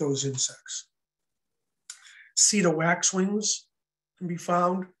and eat those insects. Cedar waxwings can be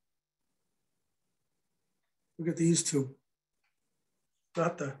found. Look at these two.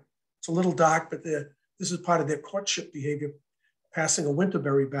 It's a little dark, but this is part of their courtship behavior, passing a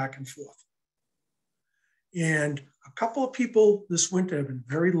winterberry back and forth. And a couple of people this winter have been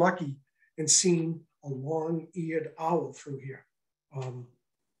very lucky and seen a long-eared owl through here.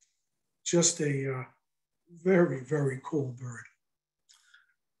 Just a very, very cool bird.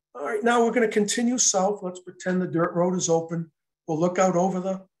 All right, now we're going to continue south. Let's pretend the dirt road is open. We'll look out over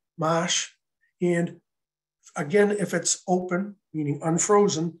the marsh. And again, if it's open, meaning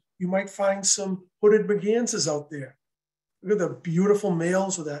unfrozen, you might find some hooded mergansers out there. Look at the beautiful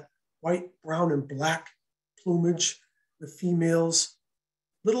males with that white, brown, and black plumage. The females,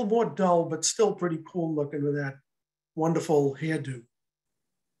 a little more dull, but still pretty cool looking with that wonderful hairdo.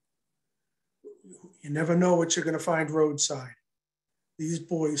 You never know what you're going to find roadside. These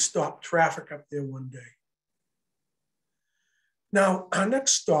boys stopped traffic up there one day. Now, our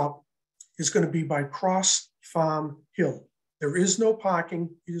next stop is going to be by Cross Farm Hill. There is no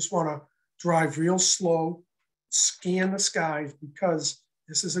parking. You just want to drive real slow, scan the skies, because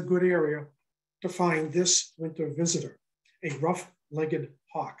this is a good area to find this winter visitor, a rough-legged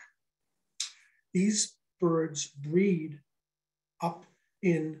hawk. These birds breed up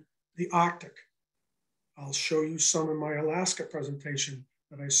in the Arctic. I'll show you some in my Alaska presentation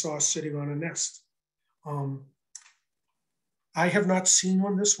that I saw sitting on a nest. I have not seen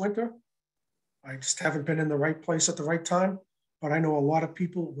one this winter. I just haven't been in the right place at the right time, but I know a lot of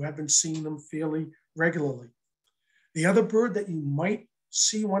people who have been seeing them fairly regularly. The other bird that you might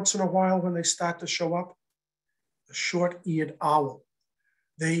see once in a while when they start to show up, the short-eared owl.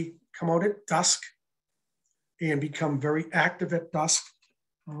 They come out at dusk and become very active at dusk.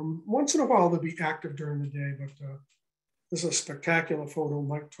 Once in a while, they'll be active during the day, but this is a spectacular photo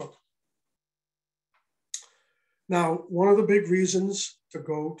Mike took. Now, one of the big reasons to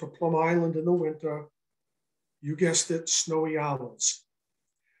go to Plum Island in the winter, you guessed it, snowy owls.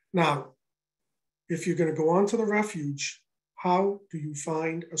 Now, if you're going to go on to the refuge, how do you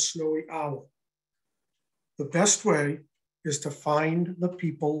find a snowy owl? The best way is to find the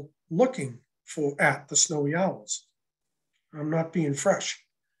people looking at the snowy owls. I'm not being fresh.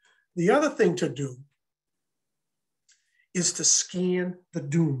 The other thing to do is to scan the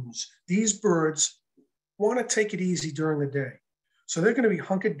dunes. These birds want to take it easy during the day. So they're going to be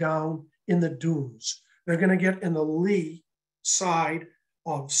hunkered down in the dunes. They're going to get in the lee side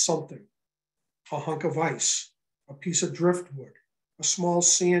of something, a hunk of ice, a piece of driftwood, a small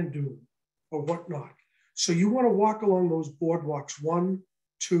sand dune, or whatnot. So you want to walk along those boardwalks 1,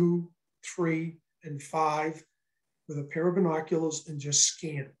 2, 3, and 5 with a pair of binoculars and just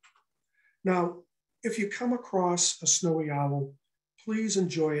scan. Now, if you come across a snowy owl, please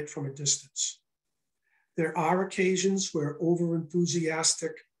enjoy it from a distance. There are occasions where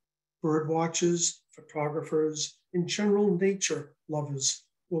over-enthusiastic bird watchers, photographers, and general nature lovers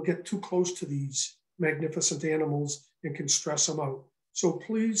will get too close to these magnificent animals and can stress them out. So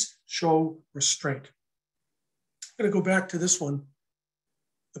please show restraint. I'm going to go back to this one.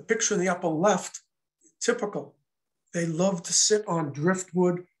 The picture in the upper left, typical. They love to sit on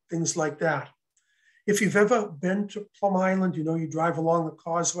driftwood, things like that. If you've ever been to Plum Island, you know, you drive along the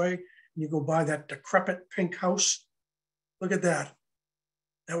causeway and you go by that decrepit pink house. Look at that.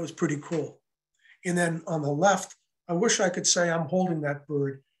 That was pretty cool. And then on the left, I wish I could say I'm holding that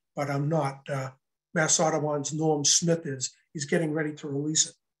bird, but I'm not. Mass Audubon's Norm Smith is. He's getting ready to release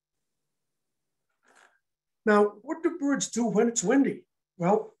it. Now, what do birds do when it's windy?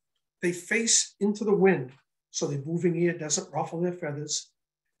 Well, they face into the wind, so the moving air doesn't ruffle their feathers.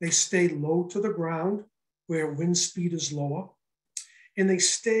 They stay low to the ground where wind speed is lower, and they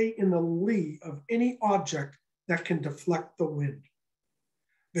stay in the lee of any object that can deflect the wind.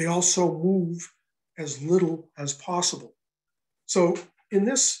 They also move as little as possible. So in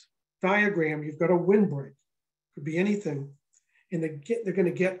this diagram, you've got a windbreak, could be anything, and they're going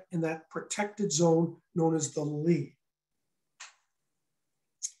to get in that protected zone known as the lee.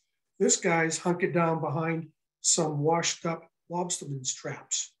 This guy's hunkered down behind some washed up lobsterman's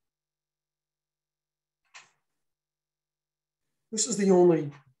traps. This is the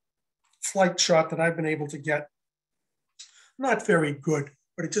only flight shot that I've been able to get. Not very good,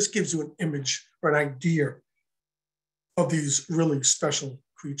 but it just gives you an image or an idea of these really special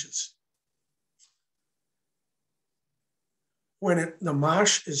creatures. When the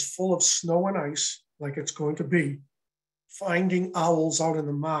marsh is full of snow and ice, like it's going to be, finding owls out in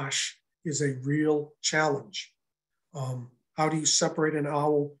the marsh is a real challenge. How do you separate an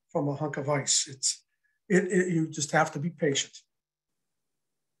owl from a hunk of ice? You just have to be patient.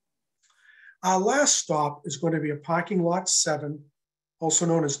 Our last stop is going to be a parking lot 7, also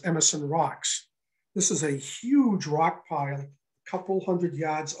known as Emerson Rocks. This is a huge rock pile, a couple hundred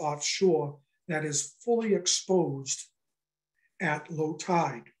yards offshore, that is fully exposed at low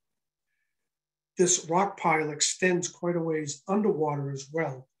tide. This rock pile extends quite a ways underwater as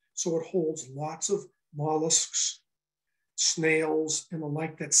well, so it holds lots of mollusks, snails, and the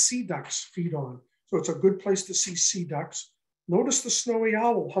like that sea ducks feed on. So it's a good place to see sea ducks. Notice the snowy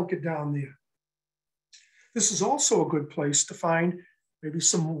owl hunkered down there. This is also a good place to find maybe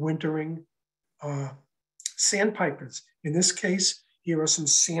some wintering sandpipers. In this case, here are some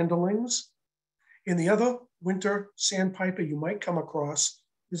sanderlings. And the other winter sandpiper you might come across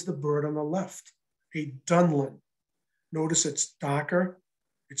is the bird on the left, a dunlin. Notice it's darker.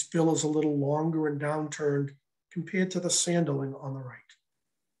 Its bill is a little longer and downturned compared to the sanderling on the right.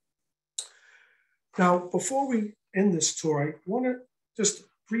 Now, before we end this tour, I want to just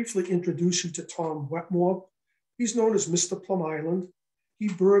briefly introduce you to Tom Wetmore. He's known as Mr. Plum Island. He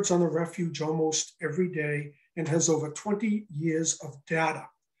birds on the Refuge almost every day and has over 20 years of data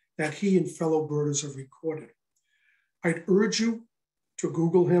that he and fellow birders have recorded. I'd urge you to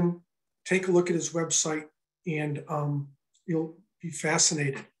Google him, take a look at his website, and you'll be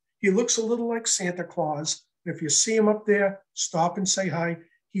fascinated. He looks a little like Santa Claus. If you see him up there, stop and say hi.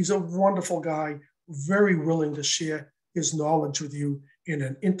 He's a wonderful guy, very willing to share his knowledge with you in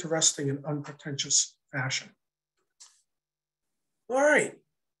an interesting and unpretentious fashion. All right,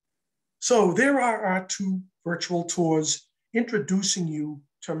 so there are our 2 virtual tours introducing you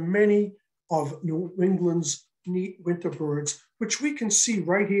to many of New England's neat winter birds, which we can see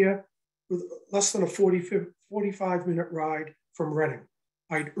right here with less than a 45-minute ride from Reading.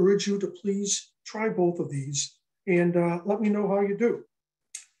 I'd urge you to please try both of these and let me know how you do.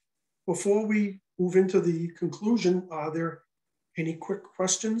 Before we move into the conclusion, are there any quick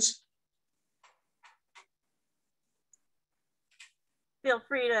questions? Feel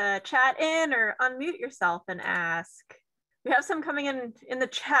free to chat in or unmute yourself and ask. We have some coming in the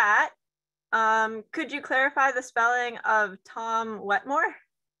chat. Could you clarify the spelling of Tom Wetmore?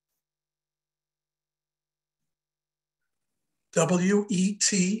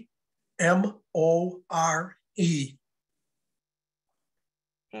 W-E-T-M-O-R-E.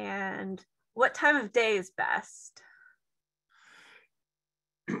 And what time of day is best?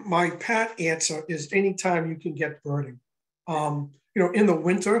 My pat answer is anytime you can get birding. You know, in the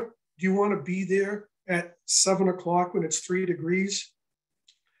winter, do you want to be there at 7 o'clock when it's 3 degrees?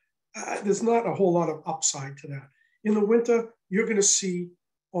 There's not a whole lot of upside to that. In the winter, you're going to see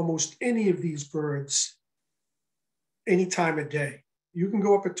almost any of these birds any time of day. You can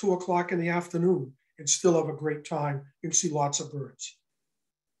go up at 2 o'clock in the afternoon and still have a great time. You can see lots of birds.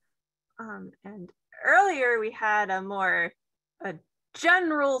 And earlier we had a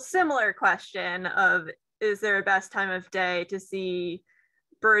general similar question of, is there a best time of day to see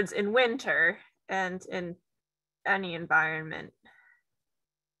birds in winter and in any environment?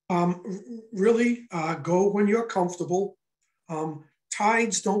 Really, go when you're comfortable.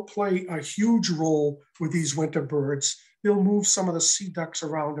 Tides don't play a huge role with these winter birds. They'll move some of the sea ducks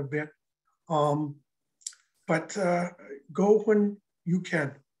around a bit, but go when you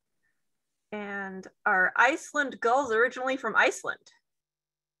can. And are Iceland gulls originally from Iceland?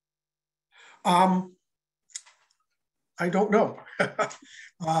 I don't know.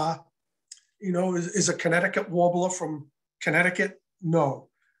 Is a Connecticut warbler from Connecticut? No.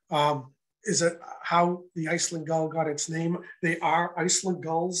 Is it how the Iceland gull got its name? They are Iceland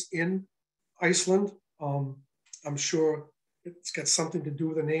gulls in Iceland. I'm sure it's got something to do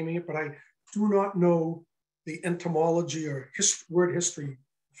with the naming it, but I do not know the entomology or word history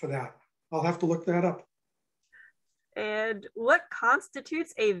for that. I'll have to look that up. And what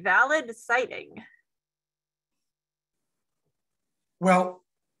constitutes a valid sighting? Well,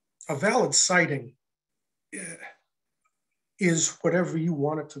 a valid sighting is whatever you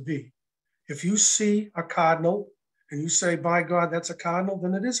want it to be. If you see a cardinal and you say, by God, that's a cardinal,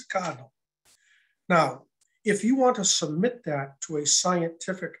 then it is a cardinal. Now, if you want to submit that to a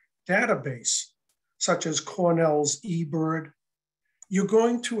scientific database, such as Cornell's eBird, you're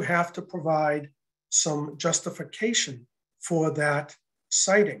going to have to provide some justification for that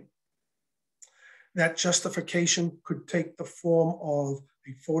sighting. That justification could take the form of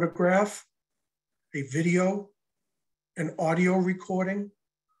a photograph, a video, an audio recording,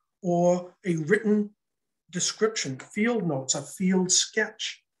 or a written description, field notes, a field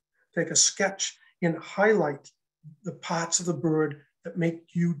sketch. Take a sketch and highlight the parts of the bird that make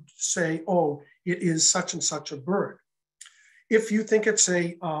you say, oh, it is such and such a bird. If you think it's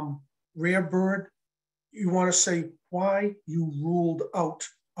a rare bird, you want to say why you ruled out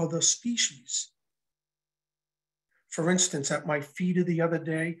other species. For instance, at my feeder the other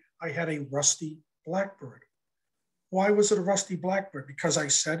day, I had a rusty blackbird. Why was it a rusty blackbird? Because I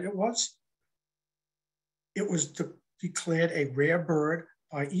said it was? It was declared a rare bird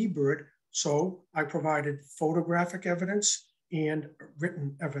by eBird, so I provided photographic evidence and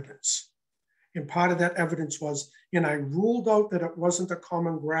written evidence. And part of that evidence was, and I ruled out that it wasn't a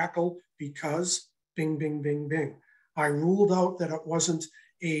common grackle because bing, bing, bing, bing. I ruled out that it wasn't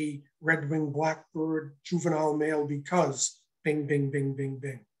a red-winged blackbird juvenile male because bing, bing, bing, bing,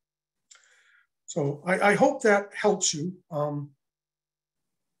 bing. So I hope that helps you.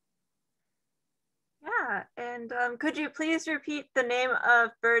 Yeah, and could you please repeat the name of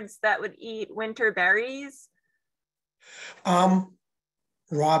birds that would eat winter berries?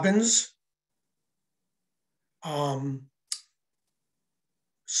 Robins,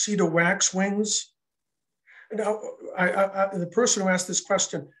 cedar waxwings. Now, the person who asked this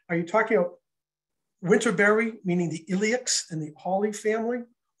question, are you talking about winterberry, meaning the iliacs and the holly family,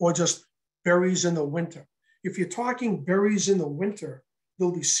 or just berries in the winter? If you're talking berries in the winter,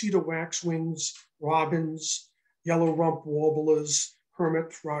 there'll be cedar waxwings, robins, yellow rump warblers,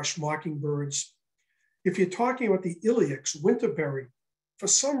 hermit thrush, mockingbirds. If you're talking about the iliacs, winterberry, for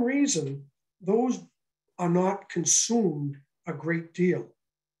some reason, those are not consumed a great deal.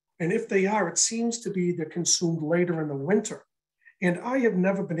 And if they are, it seems to be they're consumed later in the winter. And I have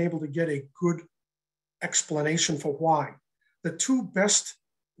never been able to get a good explanation for why. The two best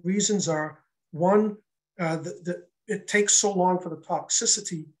reasons are, one, it takes so long for the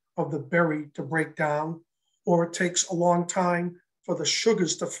toxicity of the berry to break down, or it takes a long time for the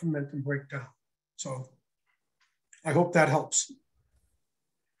sugars to ferment and break down. So I hope that helps.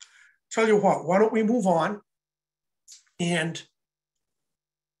 Tell you what, why don't we move on? And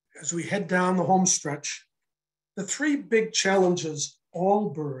as we head down the home stretch, the three big challenges all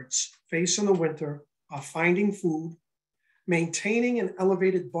birds face in the winter are finding food, maintaining an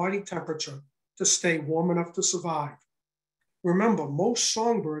elevated body temperature to stay warm enough to survive. Remember, most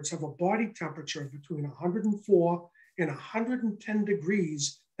songbirds have a body temperature between 104 and 110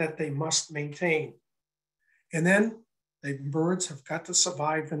 degrees that they must maintain. And then the birds have got to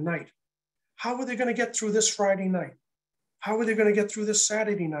survive the night. How are they going to get through this Friday night? How are they going to get through this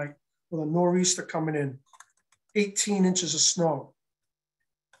Saturday night with a nor'easter coming in, 18 inches of snow,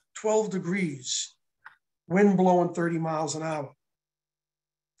 12 degrees, wind blowing 30 miles an hour?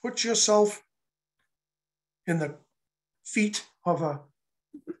 Put yourself in the feet of a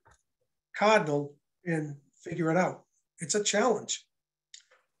cardinal and figure it out. It's a challenge.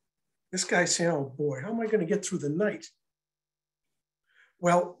 This guy's saying, oh boy, how am I going to get through the night?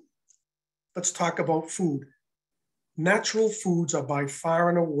 Well, let's talk about food. Natural foods are by far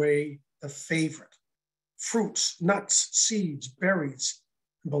and away the favorite. fruits, nuts, seeds, berries,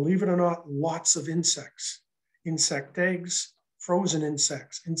 and believe it or not, lots of insects, insect eggs, frozen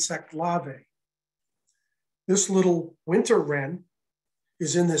insects, insect larvae. This little winter wren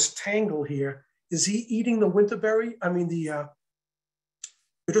is in this tangle here. Is he eating the winterberry? I mean, the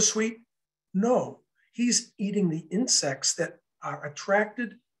bittersweet? No, he's eating the insects that are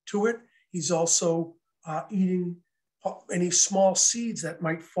attracted to it. He's also eating any small seeds that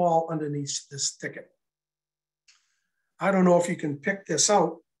might fall underneath this thicket. I don't know if you can pick this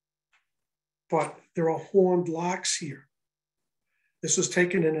out, but there are horned larks here. This was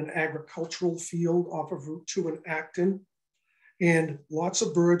taken in an agricultural field off of Route 2 in Acton, and lots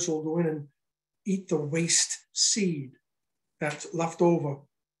of birds will go in and eat the waste seed that's left over,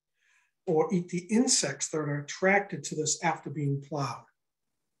 or eat the insects that are attracted to this after being plowed.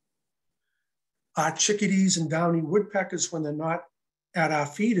 Our chickadees and downy woodpeckers, when they're not at our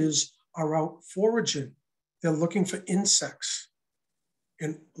feeders, are out foraging. They're looking for insects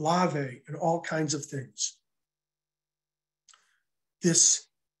and larvae and all kinds of things. This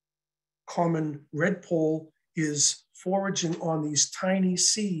common redpoll is foraging on these tiny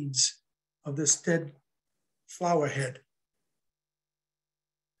seeds of this dead flower head.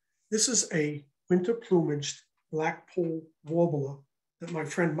 This is a winter plumaged blackpoll warbler that my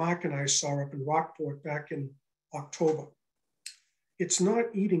friend Mark and I saw up in Rockport back in October. It's not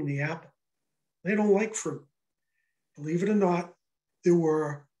eating the apple. They don't like fruit. Believe it or not, there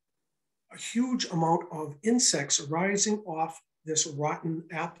were a huge amount of insects rising off this rotten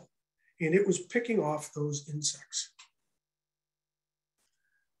apple, and it was picking off those insects.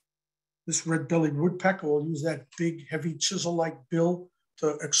 This red-bellied woodpecker will use that big, heavy chisel-like bill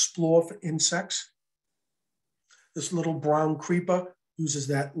to explore for insects. This little brown creeper uses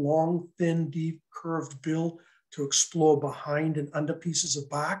that long, thin, deep, curved bill to explore behind and under pieces of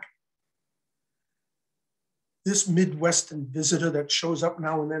bark. This Midwestern visitor that shows up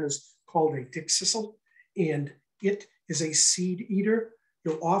now and then is called a dickcissel, and it is a seed eater.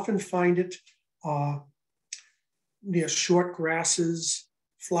 You'll often find it near short grasses,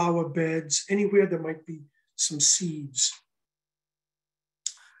 flower beds, anywhere there might be some seeds.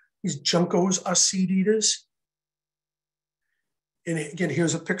 These juncos are seed eaters. And again,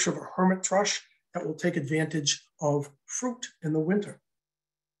 here's a picture of a hermit thrush that will take advantage of fruit in the winter.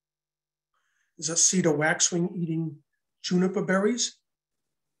 There's a cedar waxwing eating juniper berries.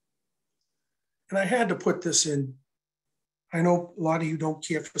 And I had to put this in. I know a lot of you don't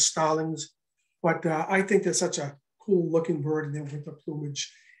care for starlings, but I think they're such a cool looking bird in their winter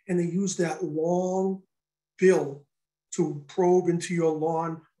plumage. And they use that long bill to probe into your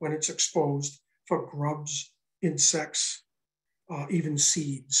lawn when it's exposed for grubs, insects, even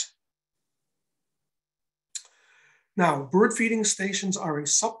seeds. Now, bird feeding stations are a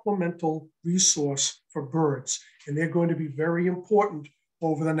supplemental resource for birds, and they're going to be very important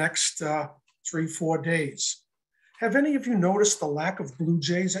over the next 3-4 days. Have any of you noticed the lack of blue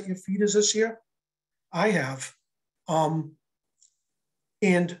jays at your feeders this year? I have. And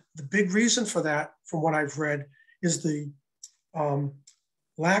the big reason for that, from what I've read, is the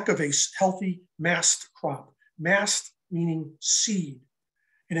lack of a healthy mast crop. Mast meaning seed,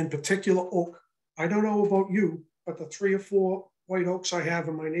 and in particular oak. I don't know about you, but the 3 or 4 white oaks I have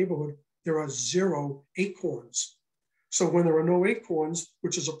in my neighborhood, there are 0 acorns. So when there are no acorns,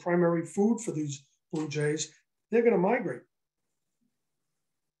 which is a primary food for these blue jays, they're going to migrate.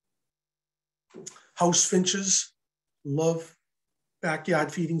 House finches love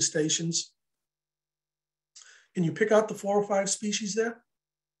backyard feeding stations. Can you pick out the 4 or 5 species there?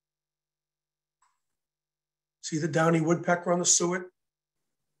 See the downy woodpecker on the suet?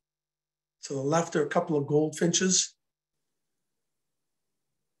 To the left are a couple of goldfinches.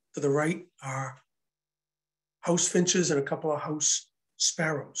 To the right are house finches and a couple of house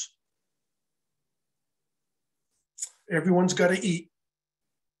sparrows. Everyone's got to eat,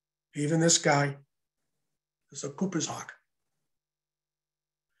 even this guy. There's a Cooper's hawk.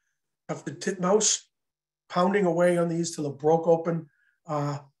 Of the titmouse, pounding away on these till it broke open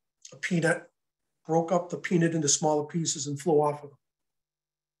a peanut, broke up the peanut into smaller pieces and flew off of them.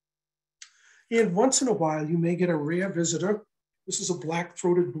 And once in a while, you may get a rare visitor. This is a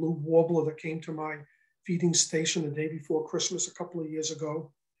black-throated blue warbler that came to my feeding station the day before Christmas a couple of years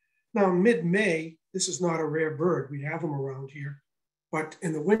ago. Now, mid-May, this is not a rare bird. We have them around here. But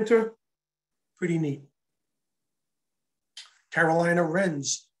in the winter, pretty neat. Carolina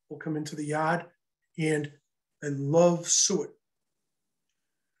wrens will come into the yard and love suet.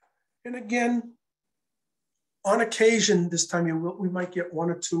 And again, on occasion, this time we might get 1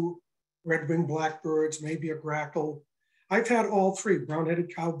 or 2 red-winged blackbirds, maybe a grackle. I've had all 3,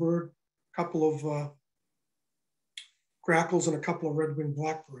 brown-headed cowbird, a couple of grackles and a couple of red-winged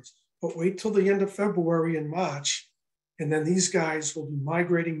blackbirds. But wait till the end of February and March, and then these guys will be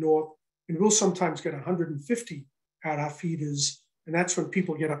migrating north, and we'll sometimes get 150 at our feeders, and that's when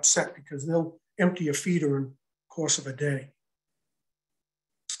people get upset because they'll empty a feeder in the course of a day.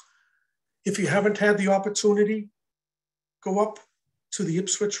 If you haven't had the opportunity, go up to the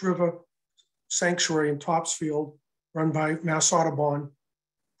Ipswich River Sanctuary in Topsfield, run by Mass Audubon.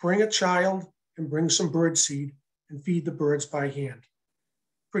 Bring a child and bring some bird seed and feed the birds by hand.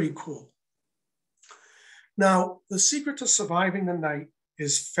 Pretty cool. Now, the secret to surviving the night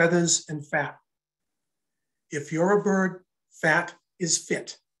is feathers and fat. If you're a bird, fat is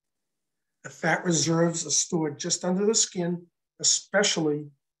fit. The fat reserves are stored just under the skin, especially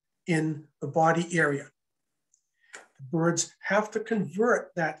in the body area. The birds have to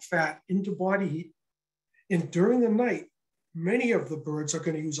convert that fat into body heat. And during the night, many of the birds are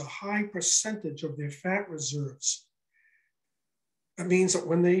going to use a high percentage of their fat reserves. That means that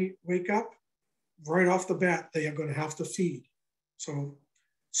when they wake up, right off the bat, they are going to have to feed. So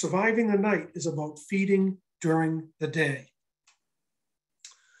surviving the night is about feeding during the day.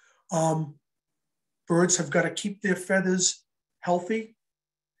 Birds have got to keep their feathers healthy,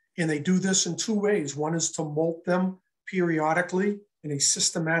 and they do this in two ways. One is to molt them periodically in a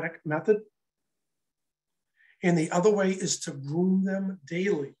systematic method, and the other way is to groom them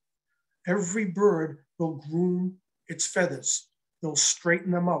daily. Every bird will groom its feathers. They'll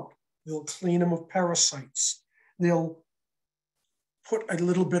straighten them out. They'll clean them of parasites. They'll put a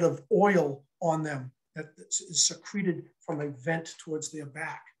little bit of oil on them that is secreted from a vent towards their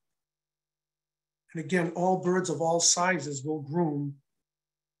back. And again, all birds of all sizes will groom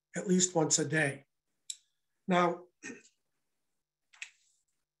at least once a day. Now,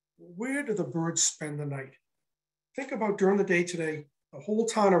 where do the birds spend the night? Think about during the day today, the whole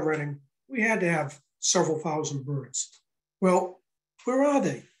town of Reading, we had to have several thousand birds. Well, where are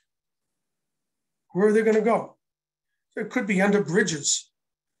they? Where are they going to go? It could be under bridges,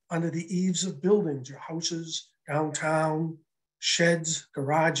 under the eaves of buildings, your houses, downtown, sheds,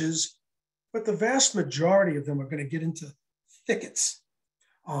 garages. But the vast majority of them are going to get into thickets,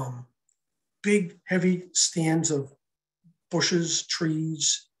 big, heavy stands of bushes,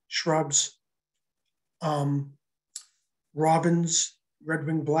 trees, shrubs. Robins,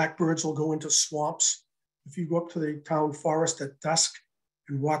 red-winged blackbirds will go into swamps. If you go up to the town forest at dusk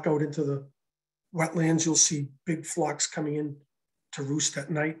and walk out into the wetlands, you'll see big flocks coming in to roost at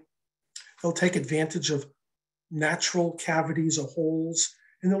night. They'll take advantage of natural cavities or holes,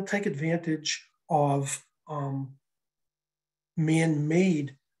 and they'll take advantage of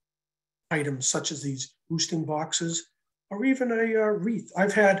man-made items such as these roosting boxes or even a wreath.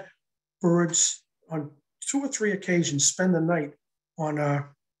 I've had birds on 2 or 3 occasions spend the night on a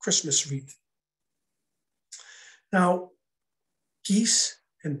Christmas wreath. Now, geese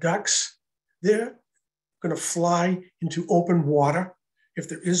and ducks, they're going to fly into open water. If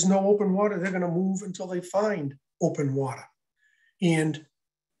there is no open water, they're going to move until they find open water. And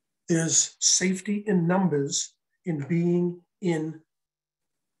there's safety in numbers in being in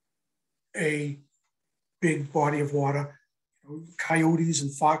a big body of water. Coyotes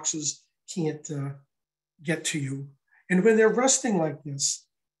and foxes can't get to you. And when they're resting like this,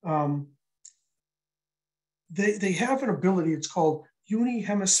 they have an ability, it's called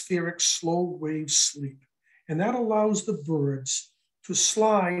unihemispheric slow wave sleep. And that allows the birds to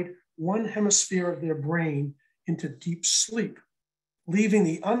slide one hemisphere of their brain into deep sleep, leaving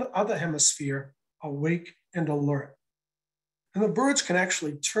the other hemisphere awake and alert. And the birds can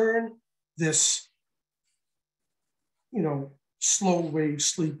actually turn this, slow wave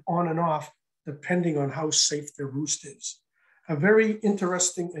sleep on and off depending on how safe their roost is. A very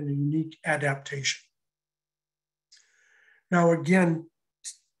interesting and unique adaptation. Now, again,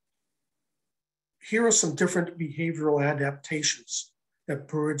 here are some different behavioral adaptations that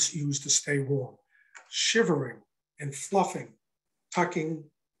birds use to stay warm. Shivering and fluffing, tucking,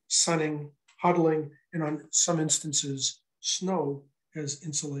 sunning, huddling, and on some instances, snow as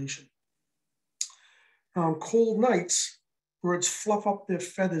insulation. On cold nights, birds fluff up their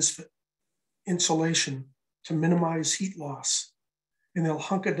feathers for insulation to minimize heat loss, and they'll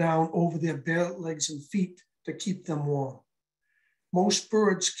hunker down over their bare legs and feet to keep them warm. Most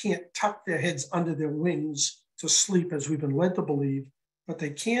birds can't tuck their heads under their wings to sleep, as we've been led to believe, but they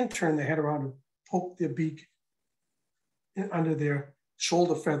can turn their head around and poke their beak under their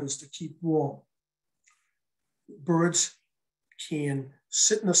shoulder feathers to keep warm. Birds can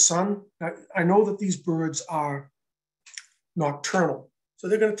sit in the sun. Now, I know that these birds are nocturnal, so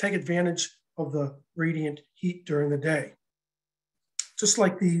they're going to take advantage of the radiant heat during the day. Just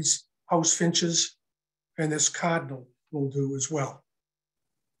like these house finches and this cardinal, will do as well.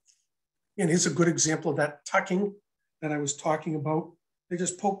 And here's a good example of that tucking that I was talking about. They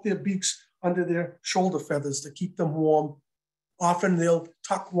just poke their beaks under their shoulder feathers to keep them warm. Often they'll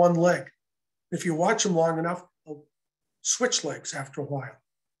tuck one leg. If you watch them long enough, they'll switch legs after a while.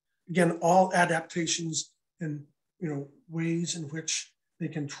 Again, all adaptations and ways in which they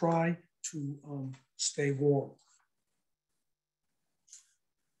can try to stay warm.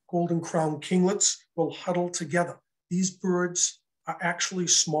 Golden crowned kinglets will huddle together. These birds are actually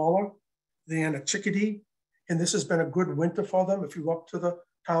smaller than a chickadee, and this has been a good winter for them. If you go up to the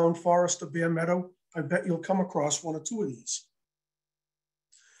town forest or Bear Meadow, I bet you'll come across one or two of these.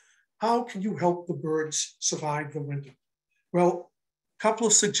 How can you help the birds survive the winter? Well, a couple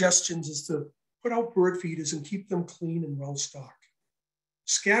of suggestions is to put out bird feeders and keep them clean and well stocked.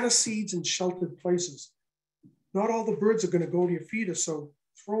 Scatter seeds in sheltered places. Not all the birds are going to go to your feeder, so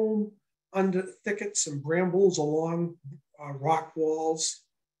throw them under thickets and brambles along rock walls.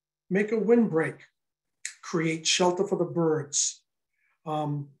 Make a windbreak. Create shelter for the birds.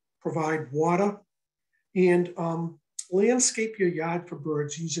 Provide water, and landscape your yard for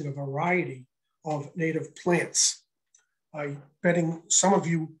birds using a variety of native plants. I'm betting some of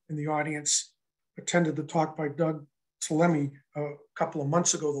you in the audience attended the talk by Doug Talemi a couple of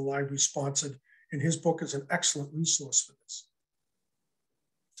months ago, the library sponsored, and his book is an excellent resource for this.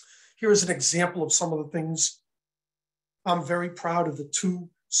 Here is an example of some of the things. I'm very proud of the two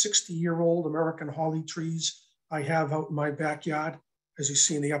 60-year-old American holly trees I have out in my backyard. As you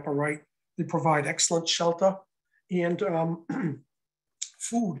see in the upper right, they provide excellent shelter and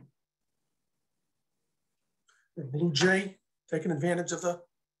food. The blue jay taking advantage of the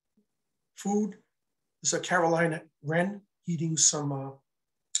food. This is a Carolina wren eating some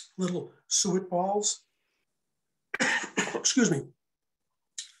little suet balls. Excuse me.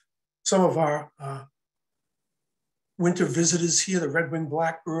 Some of our winter visitors here, the red-winged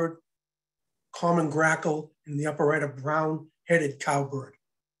blackbird, common grackle, in the upper right, a brown-headed cowbird.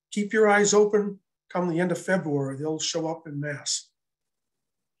 Keep your eyes open. Come the end of February, they'll show up in mass.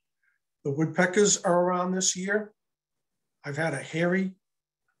 The woodpeckers are around this year. I've had a hairy,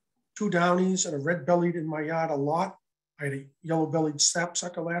 two downies, and a red-bellied in my yard a lot. I had a yellow-bellied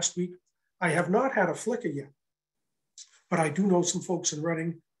sapsucker last week. I have not had a flicker yet, but I do know some folks in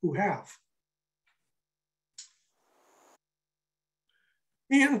Reading who have.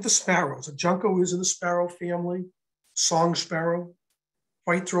 And the sparrows. A junco is in the sparrow family, song sparrow,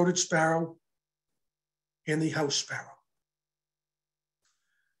 white-throated sparrow, and the house sparrow.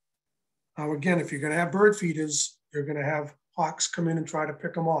 Now again, if you're going to have bird feeders, you're going to have hawks come in and try to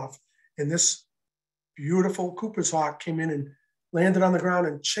pick them off. And this beautiful Cooper's hawk came in and landed on the ground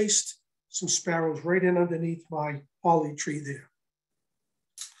and chased some sparrows right in underneath my holly tree there.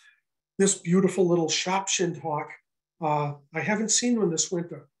 This beautiful little sharp-shinned hawk, I haven't seen one this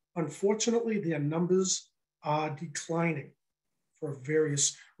winter. Unfortunately, their numbers are declining for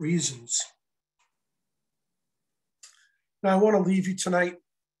various reasons. Now, I want to leave you tonight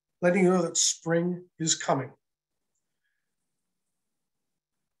letting you know that spring is coming.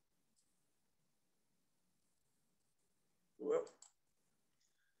 Well,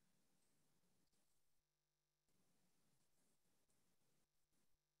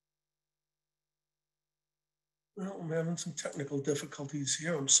 I'm having some technical difficulties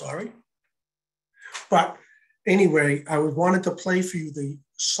here, I'm sorry. But anyway, I wanted to play for you the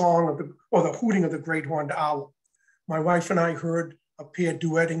song of the hooting of the great horned owl. My wife and I heard a pair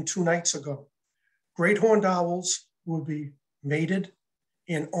duetting 2 nights ago. Great horned owls will be mated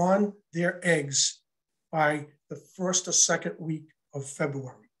and on their eggs by the 1st or 2nd week of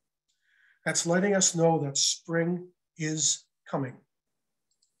February. That's letting us know that spring is coming.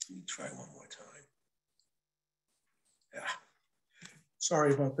 Let me try one more time. Yeah,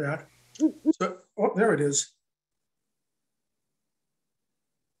 sorry about that. So, oh, there it is.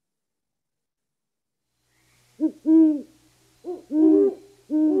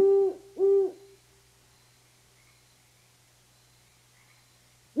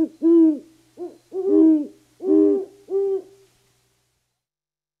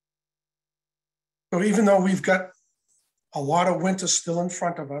 So even though we've got a lot of winter still in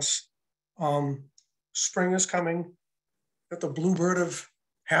front of us, spring is coming. Got the bluebird of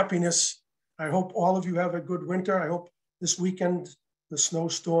happiness. I hope all of you have a good winter. I hope this weekend the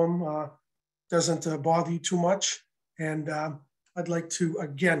snowstorm doesn't bother you too much. And I'd like to,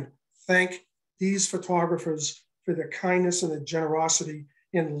 again, thank these photographers for their kindness and their generosity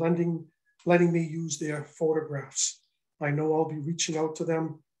in letting me use their photographs. I know I'll be reaching out to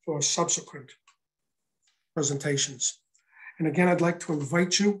them for subsequent presentations. And again, I'd like to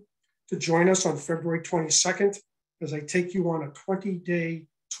invite you to join us on February 22nd as I take you on a 20-day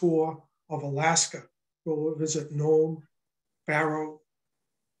tour of Alaska. We'll visit Nome, Barrow,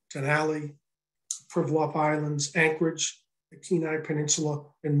 Denali, Pribilof Islands, Anchorage, the Kenai Peninsula,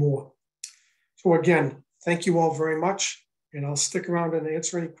 and more. So again, thank you all very much, and I'll stick around and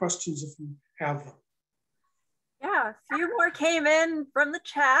answer any questions if you have them. Yeah, a few more came in from the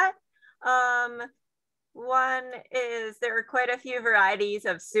chat. One is there are quite a few varieties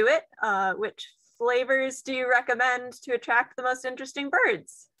of suet. Which flavors do you recommend to attract the most interesting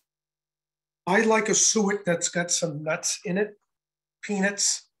birds? I like a suet that's got some nuts in it,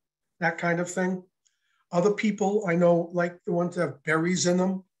 peanuts, that kind of thing. Other people I know like the ones that have berries in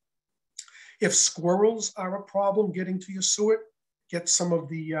them. If squirrels are a problem getting to your suet, get some of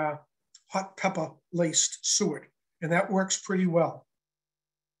the hot pepper laced suet, and that works pretty well.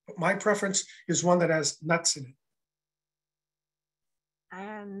 But my preference is one that has nuts in it.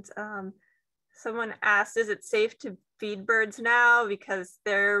 And someone asked, is it safe to feed birds now? Because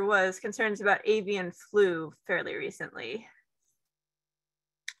there was concerns about avian flu fairly recently.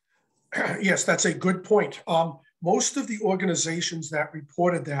 Yes, that's a good point. Most of the organizations that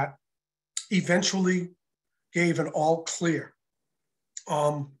reported that eventually gave an all clear,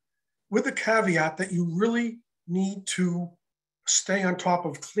 with the caveat that you really need to stay on top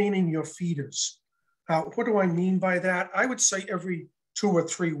of cleaning your feeders. What do I mean by that? I would say every 2 or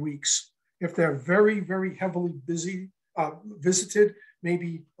 3 weeks. If they're very, very heavily visited,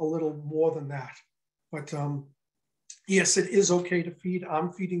 maybe a little more than that. But yes, it is okay to feed.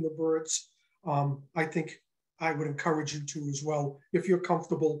 I'm feeding the birds. I think I would encourage you to as well, if you're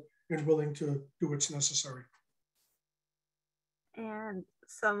comfortable and willing to do what's necessary. And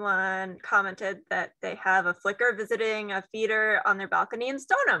someone commented that they have a flicker visiting a feeder on their balcony in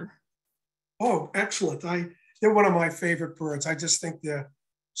Stoneham. Oh, excellent. They're one of my favorite birds. I just think they're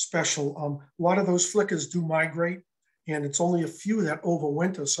special. A lot of those flickers do migrate, and it's only a few that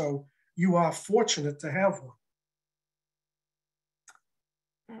overwinter. So you are fortunate to have one.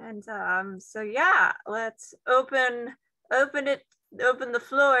 And so yeah, let's open the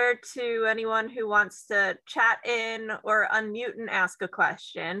floor to anyone who wants to chat in or unmute and ask a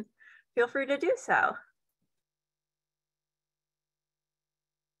question. Feel free to do so.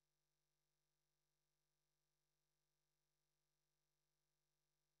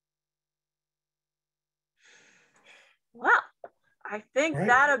 Well, I think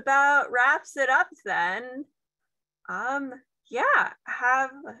that about wraps it up then. Yeah,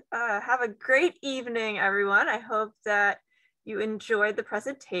 have a great evening, everyone. I hope that you enjoyed the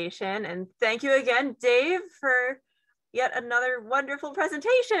presentation, and thank you again, Dave, for yet another wonderful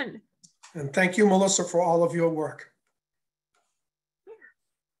presentation. And thank you, Melissa, for all of your work.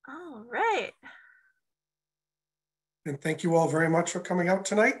 Yeah. All right. And thank you all very much for coming out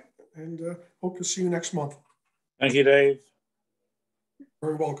tonight, and hope to see you next month. Thank you, Dave.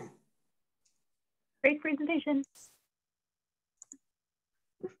 Very welcome. Great presentation.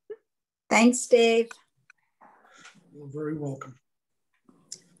 Thanks, Dave. You're very welcome.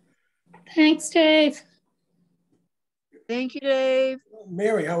 Thanks, Dave. Thank you, Dave.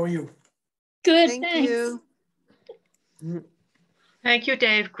 Mary, how are you? Good, Thank thanks. you. Thank you,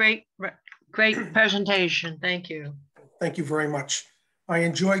 Dave. Great presentation. Thank you. Thank you very much. I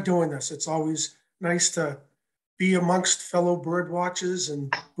enjoy doing this. It's always nice to be amongst fellow bird watchers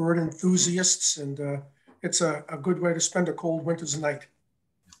and bird enthusiasts, and it's a good way to spend a cold winter's night.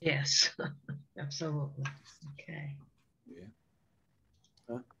 Yes, absolutely. Okay. Yeah.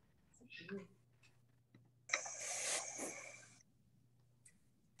 Huh?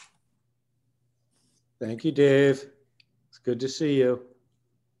 Thank you, Dave. It's good to see you.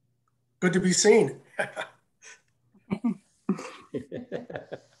 Good to be seen.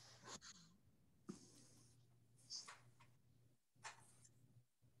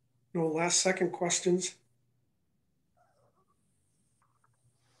 No last-second questions.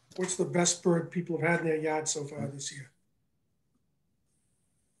 What's the best bird people have had in their yard so far this year?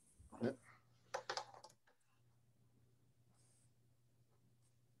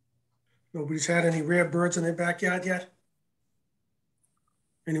 Nobody's had any rare birds in their backyard yet?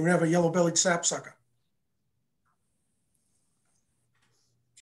 Anyone have a yellow-bellied sapsucker?